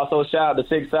awesome. Also, shout out to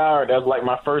 6 Hour. That was like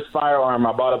my first firearm.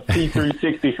 I bought a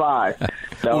P365.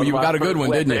 Oh, you got a good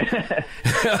one, didn't you?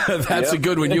 That's a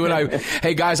good one. You and I.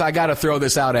 Hey, guys, I got to throw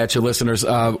this out at you, listeners.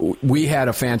 We had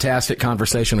a fantastic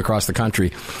conversation across the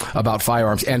country about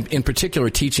firearms, and in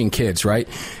particular, teaching kids, right?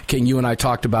 King, you and I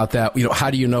talked about that. You know, how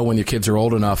do you know when your kids are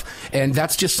old enough? And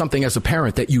that's just something as a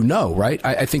parent that you know, right?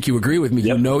 I think you agree with me.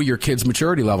 Yep. You know your kid's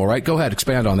maturity level, right? Go ahead,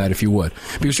 expand on that if you would.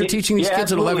 Because you're teaching these kids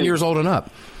absolutely. At 11 years old and up.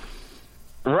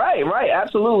 Right,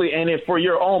 absolutely. And if for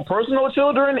your own personal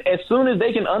children, as soon as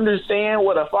they can understand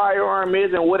what a firearm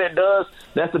is and what it does,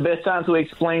 that's the best time to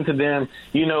explain to them,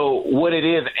 you know, what it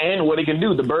is and what it can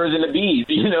do, the birds and the bees.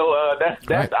 You know, that's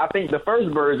right. I think the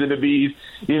first birds and the bees,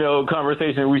 you know,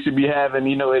 conversation we should be having,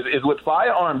 you know, is with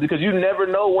firearms, because you never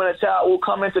know when a child will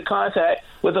come into contact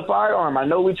with a firearm. I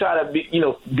know we try to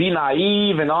be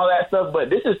naive and all that stuff, but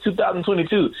this is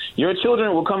 2022. Your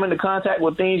children will come into contact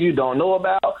with things you don't know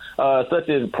about, such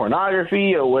as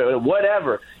pornography or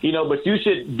whatever, you know, but you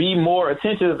should be more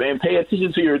attentive and pay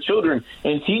attention to your children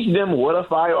and teach them what a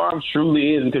firearm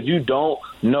truly is, because you don't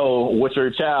know what your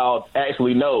child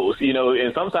actually knows, you know,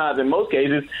 and sometimes in most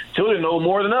cases, children know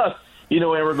more than us, you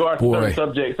know, in regards to certain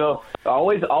subjects. So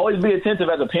always be attentive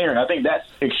as a parent. I think that's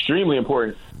extremely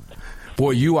important.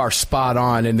 Boy, you are spot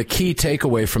on. And the key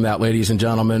takeaway from that, ladies and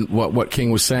gentlemen, what King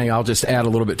was saying, I'll just add a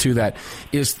little bit to that,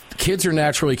 is kids are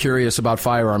naturally curious about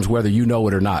firearms, whether you know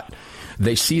it or not.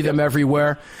 They see them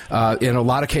everywhere. In a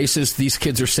lot of cases, these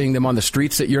kids are seeing them on the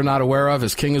streets that you're not aware of,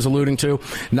 as King is alluding to.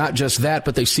 Not just that,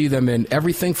 but they see them in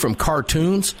everything from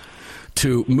cartoons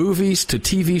to movies to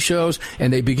TV shows,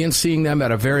 and they begin seeing them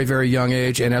at a very, very young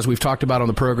age. And as we've talked about on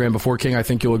the program before, King, I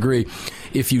think you'll agree,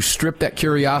 if you strip that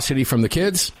curiosity from the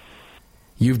kids,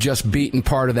 you've just beaten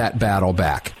part of that battle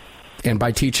back. And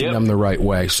by teaching them the right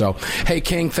way. So, hey,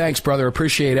 King, thanks, brother.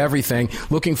 Appreciate everything.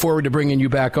 Looking forward to bringing you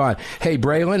back on. Hey,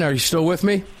 Braylon, are you still with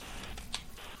me?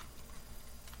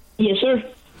 Yes, sir.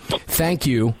 Thank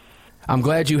you. I'm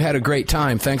glad you had a great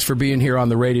time. Thanks for being here on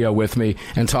the radio with me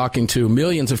and talking to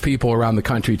millions of people around the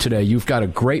country today. You've got a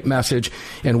great message,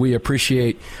 and we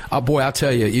appreciate, boy, I'll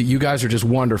tell you, you guys are just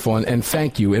wonderful, and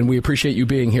thank you, and we appreciate you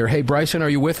being here. Hey, Bryson, are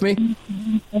you with me?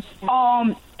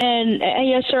 And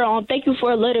yes, sir. Thank you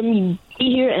for letting me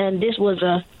be here, and this was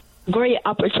a great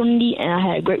opportunity, and I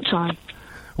had a great time.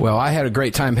 Well, I had a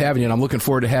great time having you, and I'm looking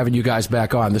forward to having you guys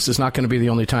back on. This is not going to be the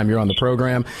only time you're on the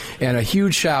program. And a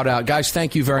huge shout-out. Guys,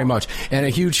 thank you very much. And a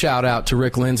huge shout-out to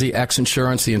Rick Lindsay, X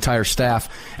Insurance, the entire staff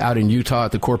out in Utah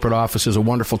at the corporate offices. A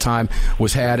wonderful time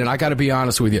was had. And I got to be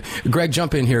honest with you. Greg,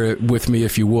 jump in here with me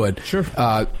if you would. Sure.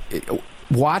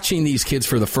 Watching these kids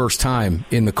for the first time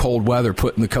in the cold weather,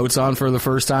 putting the coats on for the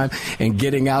first time, and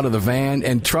getting out of the van.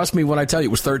 And trust me when I tell you,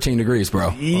 it was 13 degrees, bro.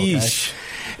 Yeesh.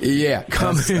 Okay. Yeah.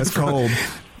 That's cold.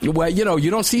 Well, you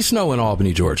don't see snow in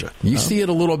Albany, Georgia. You see it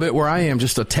a little bit where I am,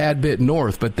 just a tad bit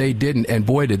north, but they didn't. And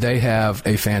boy, did they have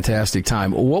a fantastic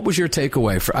time. What was your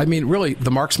takeaway? Really, the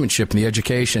marksmanship and the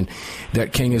education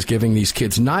that King is giving these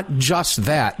kids, not just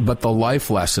that, but the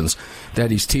life lessons that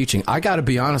he's teaching. I got to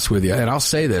be honest with you, and I'll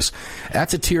say this.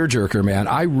 That's a tearjerker, man.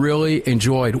 I really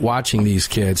enjoyed watching these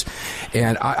kids,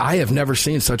 and I have never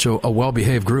seen such a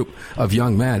well-behaved group of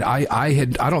young men. I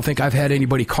don't think I've had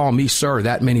anybody call me sir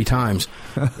that many times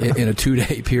in a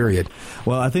 2-day period.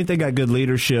 Well, I think they got good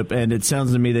leadership, and it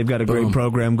sounds to me they've got a great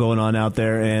program going on out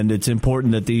there, and it's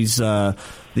important that these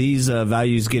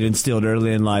values get instilled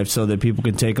early in life so that people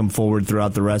can take them forward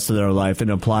throughout the rest of their life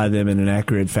and apply them in an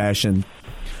accurate fashion.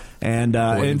 And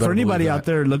for anybody out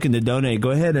there looking to donate,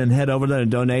 go ahead and head over there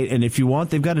and donate. And if you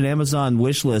want, they've got an Amazon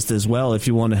wish list as well if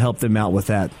you want to help them out with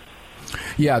that.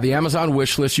 Yeah, the Amazon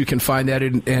wish list, you can find that.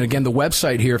 And again, the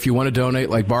website here, if you want to donate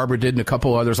like Barbara did and a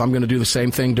couple others, I'm going to do the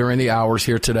same thing during the hours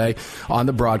here today on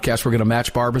the broadcast. We're going to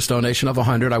match Barbara's donation of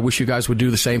 $100. I wish you guys would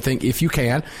do the same thing if you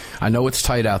can. I know it's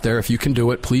tight out there. If you can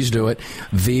do it, please do it.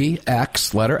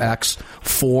 letter X,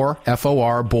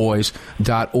 4FOR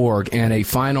boys.org. And a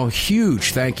final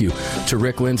huge thank you to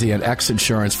Rick Lindsay and X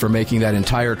Insurance for making that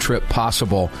entire trip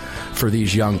possible for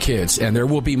these young kids. And there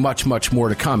will be much, much more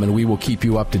to come, and we will keep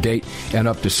you up to date and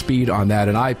up to speed on that.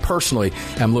 And I personally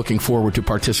am looking forward to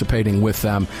participating with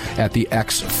them at the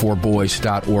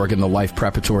x4boys.org in the Life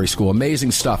Preparatory School.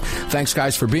 Amazing stuff. Thanks,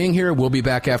 guys, for being here. We'll be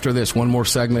back after this. One more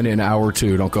segment in hour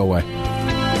 2. Don't go away.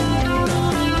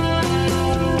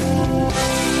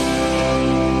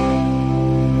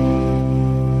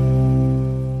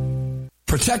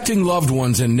 Protecting loved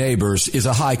ones and neighbors is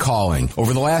a high calling.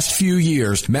 Over the last few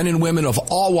years, men and women of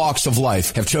all walks of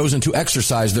life have chosen to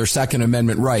exercise their Second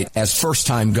Amendment right as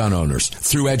first-time gun owners.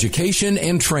 Through education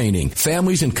and training,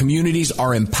 families and communities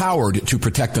are empowered to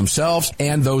protect themselves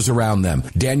and those around them.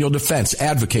 Daniel Defense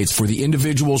advocates for the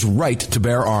individual's right to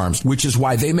bear arms, which is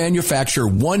why they manufacture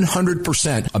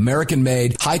 100%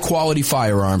 American-made, high-quality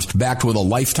firearms backed with a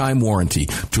lifetime warranty.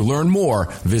 To learn more,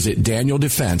 visit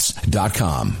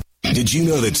DanielDefense.com. Did you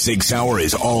know that Sig Sauer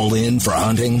is all in for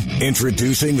hunting?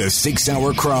 Introducing the Sig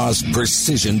Sauer Cross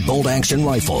Precision Bolt Action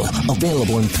Rifle.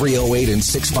 Available in .308 and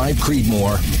 6.5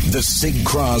 Creedmoor. The Sig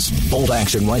Cross Bolt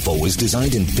Action Rifle was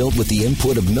designed and built with the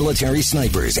input of military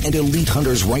snipers and elite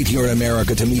hunters right here in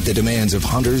America to meet the demands of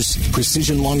hunters,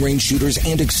 precision long-range shooters,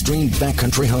 and extreme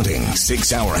backcountry hunting. Sig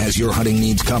Sauer has your hunting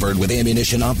needs covered with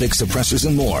ammunition, optics, suppressors,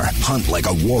 and more. Hunt like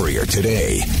a warrior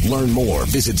today. Learn more.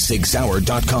 Visit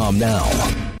SigSauer.com now.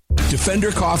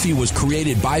 Defender Coffee was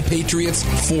created by patriots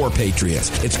for patriots.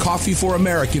 It's coffee for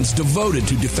Americans devoted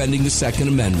to defending the Second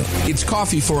Amendment. It's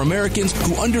coffee for Americans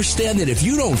who understand that if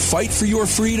you don't fight for your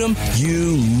freedom,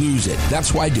 you lose it.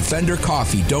 That's why Defender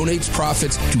Coffee donates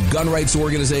profits to gun rights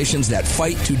organizations that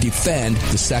fight to defend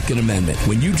the Second Amendment.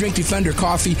 When you drink Defender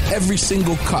Coffee, every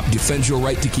single cup defends your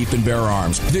right to keep and bear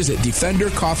arms. Visit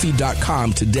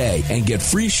DefenderCoffee.com today and get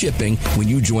free shipping when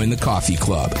you join the coffee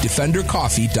club.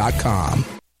 DefenderCoffee.com.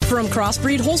 From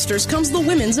Crossbreed Holsters comes the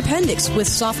Women's Appendix. With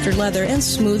softer leather and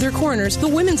smoother corners, the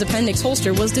Women's Appendix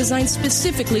holster was designed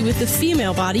specifically with the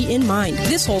female body in mind.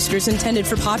 This holster is intended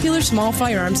for popular small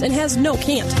firearms and has no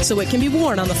cant, so it can be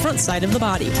worn on the front side of the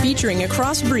body. Featuring a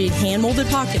crossbreed hand-molded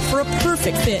pocket for a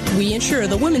perfect fit, we ensure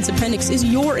the Women's Appendix is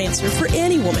your answer for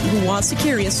any woman who wants to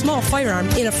carry a small firearm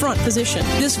in a front position.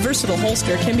 This versatile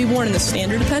holster can be worn in the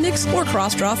standard appendix or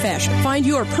cross-draw fashion. Find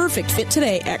your perfect fit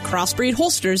today at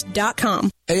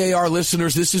crossbreedholsters.com. AAR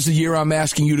listeners, this is the year I'm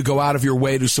asking you to go out of your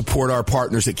way to support our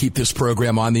partners that keep this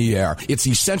program on the air. It's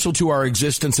essential to our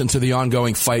existence and to the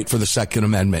ongoing fight for the Second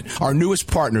Amendment. Our newest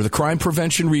partner, the Crime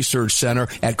Prevention Research Center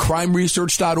at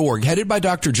crimeresearch.org, headed by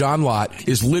Dr. John Lott,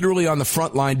 is literally on the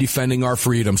front line defending our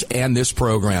freedoms and this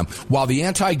program. While the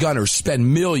anti-gunners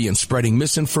spend millions spreading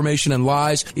misinformation and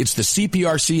lies, it's the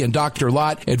CPRC and Dr.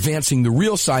 Lott advancing the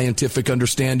real scientific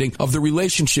understanding of the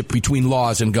relationship between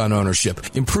laws and gun ownership,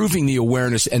 improving the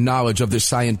awareness and knowledge of this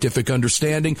scientific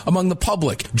understanding among the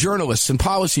public, journalists, and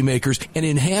policymakers, and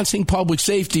enhancing public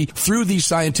safety through these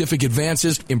scientific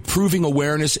advances, improving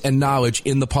awareness and knowledge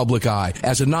in the public eye.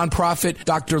 As a nonprofit,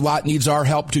 Dr. Lott needs our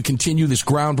help to continue this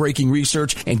groundbreaking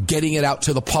research and getting it out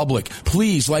to the public.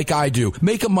 Please, like I do,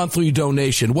 make a monthly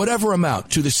donation, whatever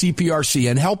amount, to the CPRC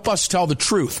and help us tell the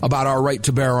truth about our right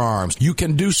to bear arms. You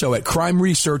can do so at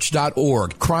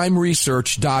crimeresearch.org.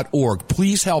 crimeresearch.org.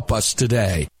 Please help us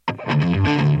today.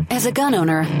 As a gun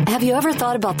owner, have you ever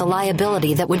thought about the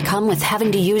liability that would come with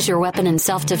having to use your weapon in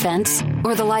self-defense?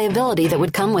 Or the liability that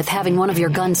would come with having one of your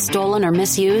guns stolen or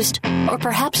misused? Or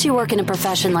perhaps you work in a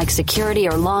profession like security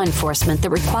or law enforcement that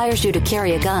requires you to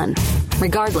carry a gun.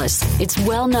 Regardless, it's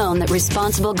well known that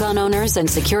responsible gun owners and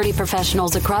security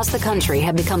professionals across the country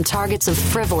have become targets of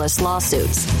frivolous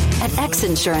lawsuits. At X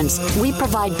Insurance, we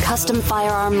provide custom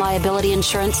firearm liability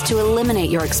insurance to eliminate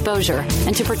your exposure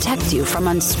and to protect you from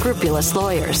unscrupulous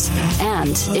lawyers.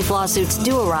 And if lawsuits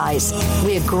do arise,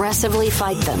 we aggressively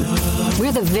fight them.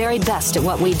 We're the very best at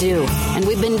what we do, and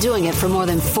we've been doing it for more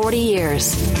than 40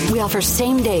 years. We offer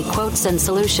same-day quotes and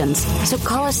solutions, so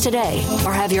call us today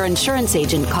or have your insurance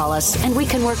agent call us, and we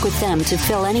can work with them to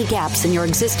fill any gaps in your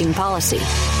existing policy.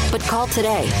 But call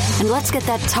today, and let's get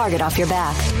that target off your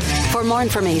back. For more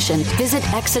information, visit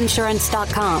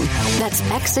xinsurance.com. That's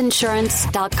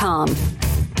xinsurance.com.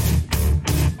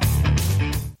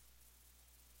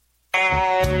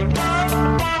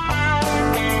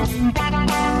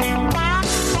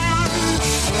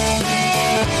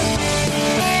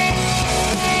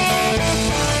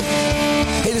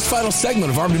 This final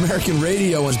segment of Armed American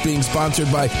Radio is being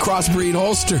sponsored by Crossbreed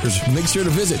Holsters. Make sure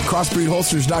to visit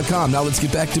crossbreedholsters.com. Now let's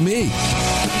get back to me.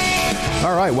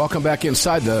 All right, welcome back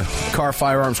inside the Car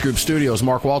Firearms Group studios.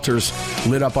 Mark Walters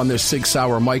lit up on this Sig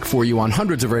Sauer mic for you on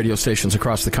hundreds of radio stations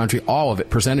across the country, all of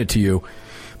it presented to you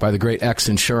by the great X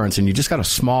Insurance. And you just got a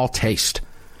small taste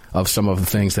of some of the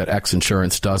things that X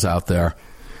Insurance does out there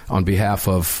on behalf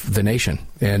of the nation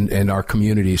and our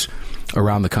communities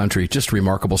around the country. Just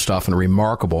remarkable stuff, and a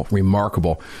remarkable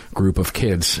group of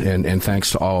kids. And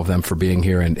thanks to all of them for being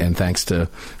here, and thanks to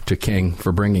King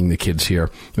for bringing the kids here.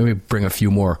 Maybe bring a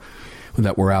few more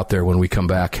that were out there when we come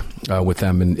back with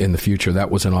them in the future.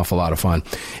 That was an awful lot of fun.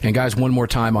 And guys, one more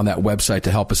time on that website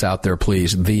to help us out there,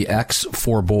 please,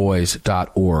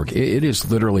 thex4boys.org. It is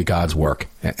literally God's work,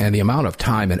 and the amount of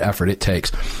time and effort it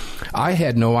takes. I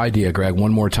had no idea, Greg,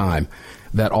 one more time,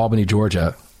 that Albany,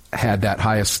 Georgia had that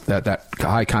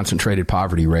high concentrated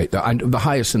poverty rate, the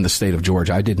highest in the state of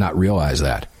Georgia. I did not realize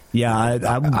that. Yeah,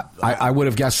 I would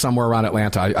have guessed somewhere around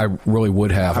Atlanta. I really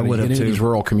would have. I would have too. In these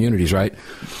rural communities, right?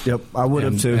 Yep, I would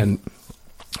have too. And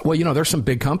well, there's some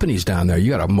big companies down there. You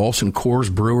got a Molson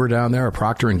Coors brewer down there, a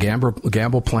Procter &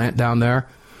 Gamble plant down there,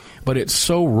 but it's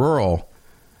so rural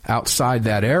outside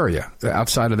that area,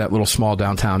 outside of that little small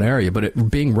downtown area. But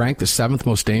it being ranked the 7th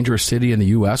most dangerous city in the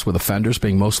U.S., with offenders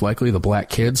being most likely the black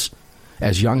kids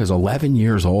as young as 11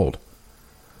 years old.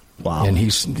 Wow. And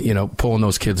he's, pulling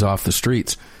those kids off the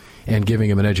streets and giving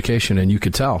them an education. And you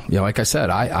could tell, like I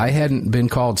said, I hadn't been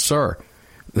called sir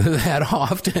that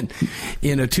often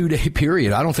in a 2-day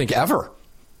period. I don't think ever.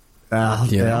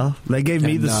 Yeah, they gave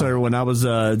me the sir when I was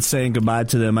saying goodbye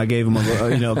to them. I gave them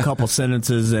a couple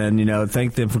sentences and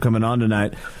thanked them for coming on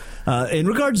tonight. In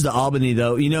regards to Albany,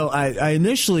 though, I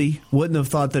initially wouldn't have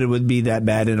thought that it would be that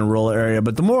bad in a rural area.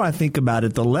 But the more I think about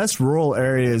it, the less rural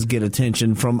areas get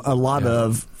attention from a lot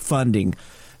of funding.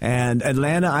 And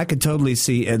Atlanta, I could totally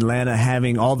see Atlanta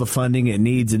having all the funding it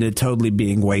needs and it totally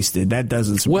being wasted. That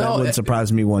wouldn't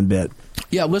surprise me one bit.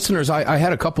 Yeah, listeners, I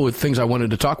had a couple of things I wanted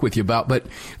to talk with you about, but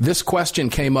this question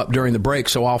came up during the break,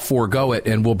 so I'll forego it,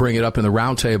 and we'll bring it up in the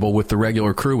roundtable with the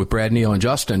regular crew, with Brad, Neil, and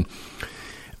Justin.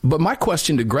 But my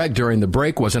question to Greg during the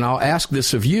break was, and I'll ask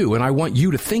this of you, and I want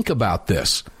you to think about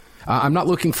this. I'm not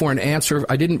looking for an answer.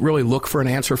 I didn't really look for an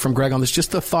answer from Greg on this,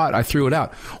 just the thought. I threw it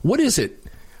out. What is it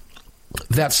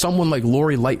that someone like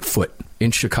Lori Lightfoot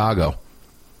in Chicago,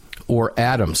 or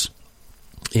Adams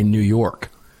in New York,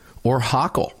 or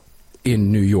Hochul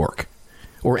in New York,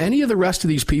 or any of the rest of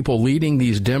these people leading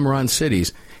these dim-run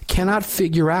cities cannot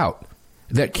figure out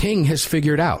that King has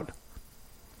figured out?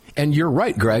 And you're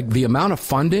right, Greg, the amount of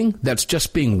funding that's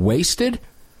just being wasted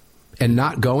and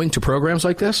not going to programs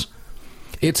like this,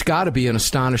 it's got to be an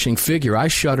astonishing figure. I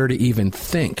shudder to even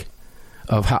think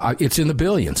of how it's in the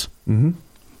billions. Mm-hmm.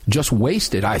 Just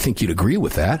wasted. I think you'd agree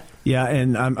with that. Yeah,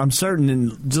 and I'm certain,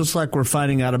 and just like we're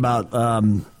finding out about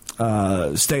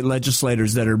state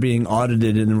legislators that are being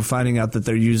audited, and we're finding out that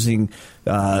they're using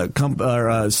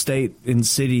state and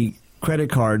city credit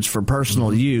cards for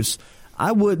personal use,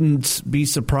 I wouldn't be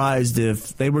surprised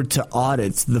if they were to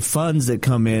audit the funds that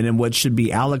come in and what should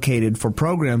be allocated for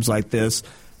programs like this,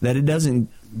 that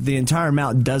the entire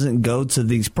amount doesn't go to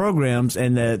these programs,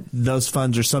 and that those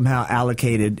funds are somehow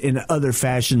allocated in other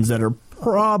fashions that are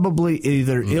probably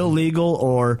either illegal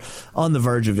or on the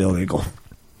verge of illegal.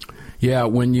 Yeah,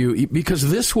 because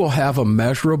this will have a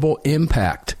measurable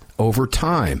impact over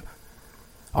time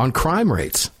on crime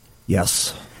rates.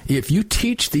 Yes. If you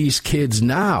teach these kids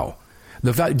now,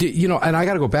 and I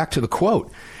got to go back to the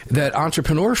quote, that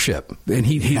entrepreneurship, and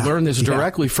he learned this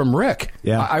directly from Rick.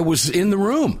 Yeah. I was in the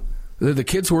room. The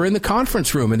kids were in the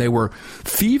conference room, and they were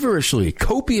feverishly,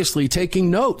 copiously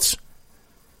taking notes.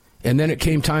 And then it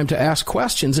came time to ask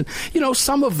questions. And,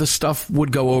 some of the stuff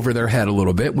would go over their head a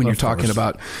little bit when you're talking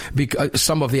about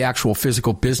some of the actual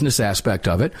physical business aspect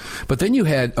of it. But then you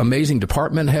had amazing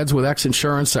department heads with X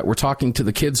Insurance that were talking to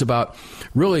the kids about,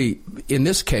 really, in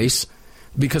this case,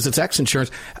 because it's X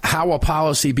Insurance, how a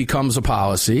policy becomes a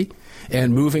policy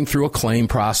and moving through a claim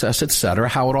process, et cetera,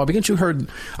 how it all begins. You heard,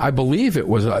 I believe it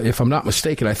was, if I'm not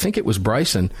mistaken, I think it was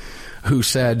Bryson who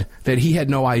said that he had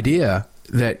no idea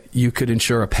that you could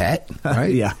insure a pet,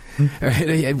 right? Yeah.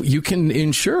 You can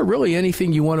insure really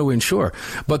anything you want to insure.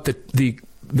 But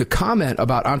the comment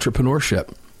about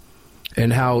entrepreneurship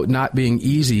and how not being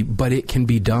easy, but it can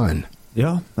be done.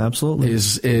 Yeah, absolutely.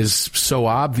 Is so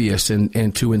obvious,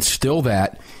 and to instill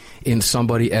that in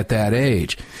somebody at that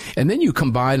age. And then you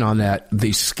combine on that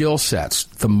the skill sets,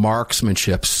 the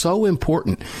marksmanship, so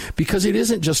important, because it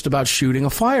isn't just about shooting a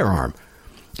firearm.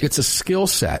 It's a skill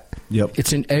set. Yep.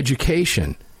 It's an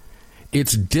education.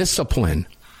 It's discipline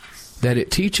that it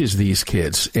teaches these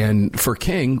kids. And for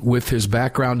King, with his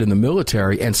background in the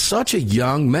military and such a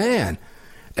young man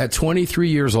at 23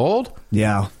 years old,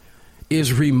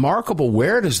 is remarkable.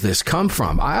 Where does this come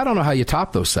from? I don't know how you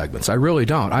top those segments. I really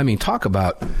don't. I mean, talk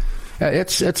about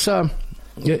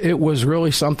it was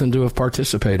really something to have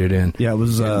participated in. Yeah, it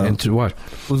was. And to watch.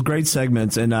 It was great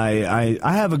segments, and I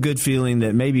have a good feeling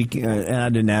that maybe, and I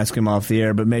didn't ask him off the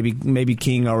air, but maybe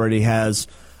King already has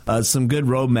some good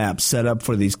roadmaps set up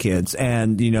for these kids,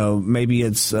 and maybe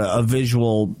it's a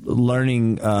visual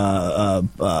learning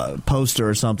poster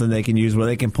or something they can use where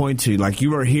they can point to, like,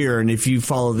 you are here, and if you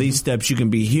follow these steps, you can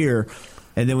be here.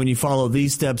 And then when you follow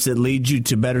these steps, it leads you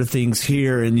to better things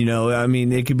here. And,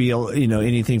 it could be,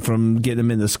 anything from getting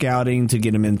them into scouting to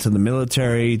get them into the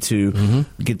military to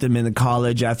get them into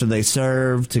college after they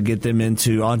serve, to get them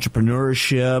into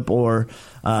entrepreneurship or,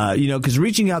 because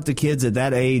reaching out to kids at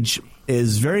that age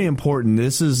is very important.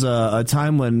 This is a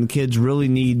time when kids really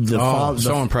need the father.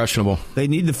 So impressionable. They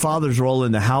need the father's role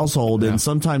in the household. Yeah. And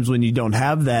sometimes when you don't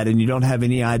have that and you don't have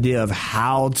any idea of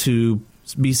how to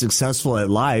be successful at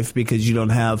life because you don't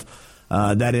have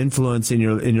that influence in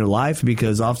your life,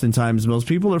 because oftentimes most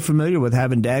people are familiar with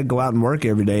having dad go out and work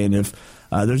every day, and if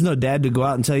there's no dad to go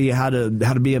out and tell you how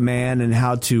to be a man and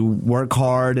how to work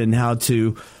hard and how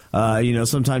to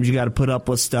sometimes you got to put up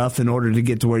with stuff in order to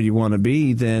get to where you want to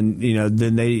be, then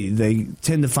they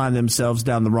tend to find themselves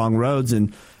down the wrong roads.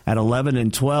 And at 11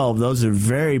 and 12, those are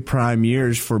very prime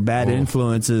years for bad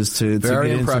influences to get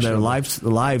into their lives.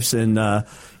 And,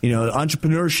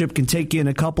 entrepreneurship can take you in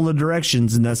a couple of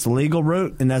directions, and that's the legal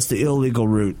route and that's the illegal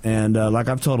route. And like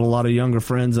I've told a lot of younger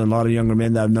friends and a lot of younger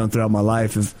men that I've known throughout my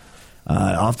life,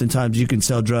 oftentimes you can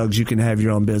sell drugs, you can have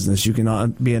your own business, you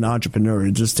can be an entrepreneur.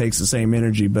 It just takes the same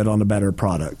energy but on a better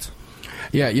product.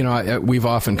 Yeah, we've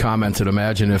often commented,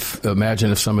 imagine if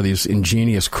some of these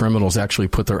ingenious criminals actually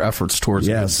put their efforts towards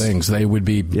good things, they would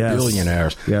be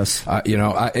billionaires. Yes.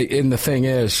 And the thing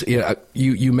is,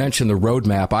 you mentioned the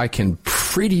roadmap. I can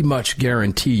pretty much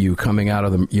guarantee you, coming out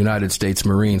of the United States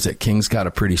Marines, that King's got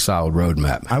a pretty solid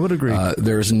roadmap. I would agree.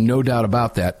 There's no doubt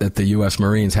about that the U.S.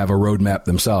 Marines have a roadmap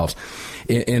themselves.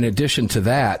 In addition to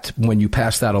that, when you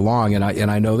pass that along, and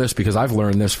I know this because I've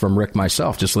learned this from Rick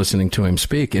myself, just listening to him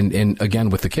speak, and again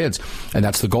with the kids, and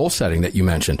that's the goal setting that you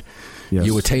mentioned. Yes.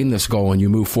 You attain this goal and you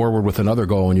move forward with another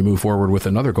goal and you move forward with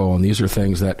another goal. And these are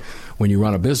things that when you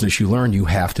run a business, you learn you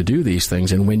have to do these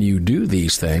things. And when you do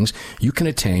these things, you can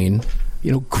attain,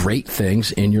 great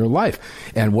things in your life.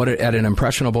 And at an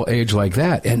impressionable age like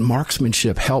that, and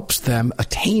marksmanship helps them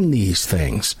attain these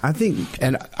things. I think.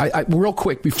 And I real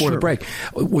quick before the break,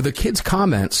 with the kids'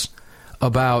 comments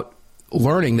about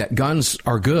learning that guns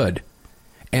are good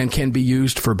and can be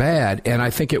used for bad. And I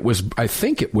think it was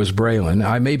Braylon.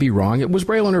 I may be wrong. It was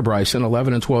Braylon or Bryson,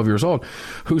 11 and 12 years old,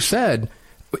 who said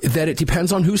that it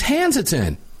depends on whose hands it's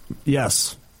in.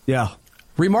 Yes. Yeah.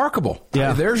 Remarkable.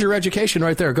 Yeah. There's your education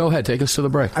right there. Go ahead. Take us to the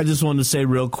break. I just wanted to say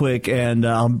real quick, and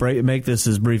I'll make this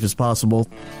as brief as possible.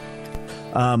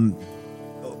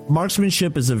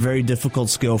 Marksmanship is a very difficult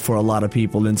skill for a lot of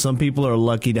people, and some people are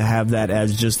lucky to have that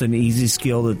as just an easy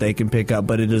skill that they can pick up,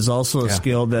 but it is also a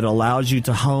skill that allows you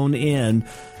to hone in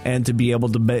and to be able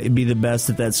to be the best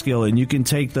at that skill. And you can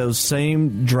take those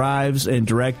same drives and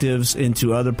directives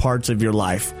into other parts of your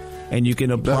life, and you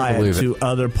can apply it to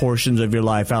other portions of your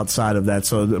life outside of that.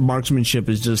 So the marksmanship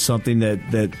is just something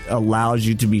that allows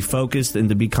you to be focused and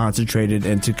to be concentrated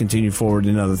and to continue forward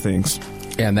in other things.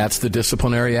 And that's the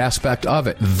disciplinary aspect of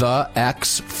it.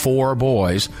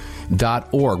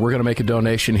 TheX4Boys.org. We're going to make a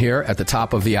donation here at the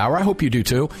top of the hour. I hope you do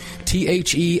too.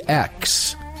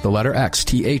 THEX, the letter X,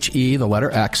 THE, the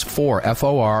letter X, 4,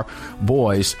 FOR,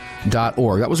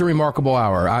 boys.org. That was a remarkable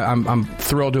hour. I'm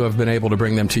thrilled to have been able to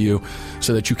bring them to you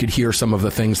so that you could hear some of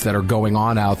the things that are going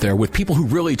on out there with people who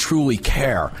really, truly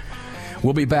care.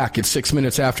 We'll be back at 6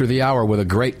 minutes after the hour with a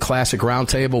great classic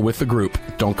roundtable with the group.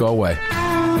 Don't go away.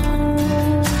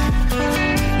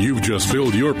 You've just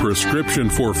filled your prescription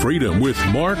for freedom with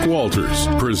Mark Walters,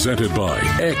 presented by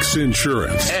X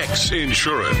Insurance. X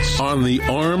Insurance on the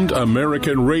Armed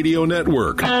American Radio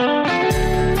Network.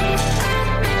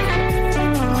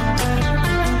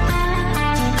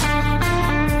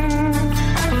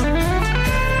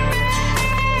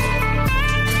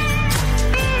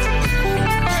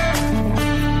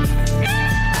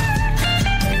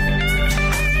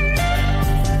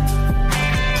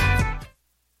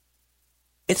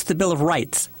 It's the Bill of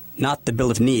Rights, not the Bill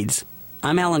of Needs.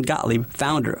 I'm Alan Gottlieb,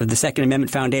 founder of the Second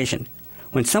Amendment Foundation.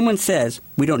 When someone says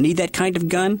we don't need that kind of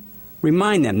gun,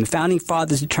 remind them the Founding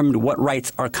Fathers determined what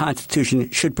rights our Constitution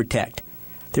should protect.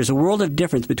 There's a world of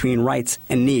difference between rights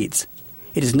and needs.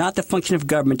 It is not the function of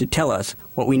government to tell us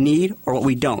what we need or what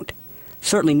we don't.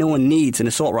 Certainly no one needs an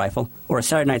assault rifle or a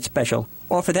Saturday Night Special,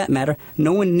 or for that matter,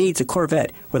 no one needs a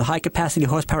Corvette with a high-capacity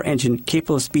horsepower engine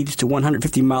capable of speeds to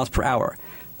 150 miles per hour.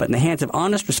 But in the hands of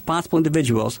honest, responsible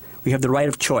individuals, we have the right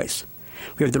of choice.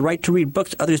 We have the right to read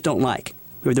books others don't like.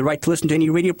 We have the right to listen to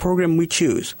any radio program we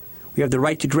choose. We have the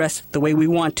right to dress the way we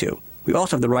want to. We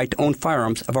also have the right to own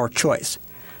firearms of our choice.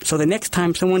 So the next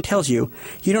time someone tells you,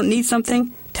 you don't need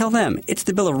something, tell them it's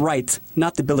the Bill of Rights,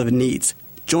 not the Bill of Needs.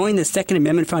 Join the Second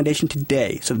Amendment Foundation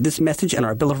today so that this message and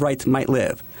our Bill of Rights might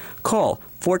live. Call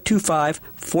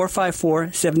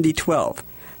 425-454-7012.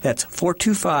 That's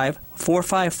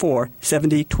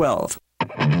 425-454-7012.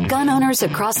 Gun owners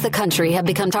across the country have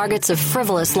become targets of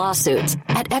frivolous lawsuits.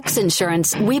 At X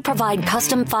Insurance, we provide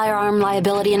custom firearm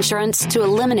liability insurance to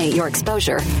eliminate your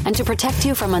exposure and to protect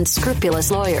you from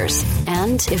unscrupulous lawyers.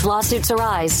 And if lawsuits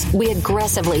arise, we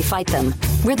aggressively fight them.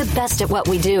 We're the best at what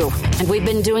we do, and we've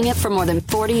been doing it for more than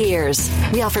 40 years.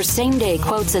 We offer same-day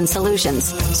quotes and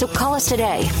solutions. So call us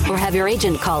today or have your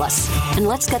agent call us, and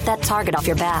let's get that target off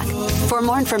your back. For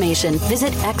more information,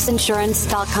 visit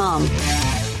xinsurance.com.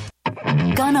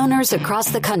 Gun owners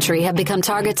across the country have become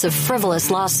targets of frivolous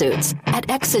lawsuits.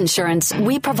 At X Insurance,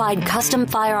 we provide custom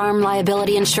firearm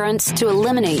liability insurance to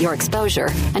eliminate your exposure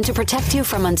and to protect you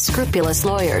from unscrupulous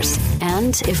lawyers.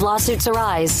 And if lawsuits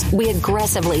arise, we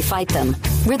aggressively fight them.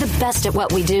 We're the best at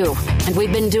what we do, and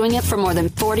we've been doing it for more than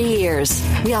 40 years.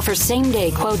 We offer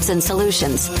same-day quotes and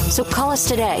solutions. So call us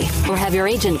today or have your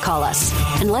agent call us,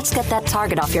 and let's get that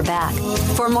target off your back.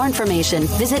 For more information,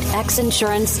 visit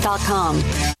xinsurance.com.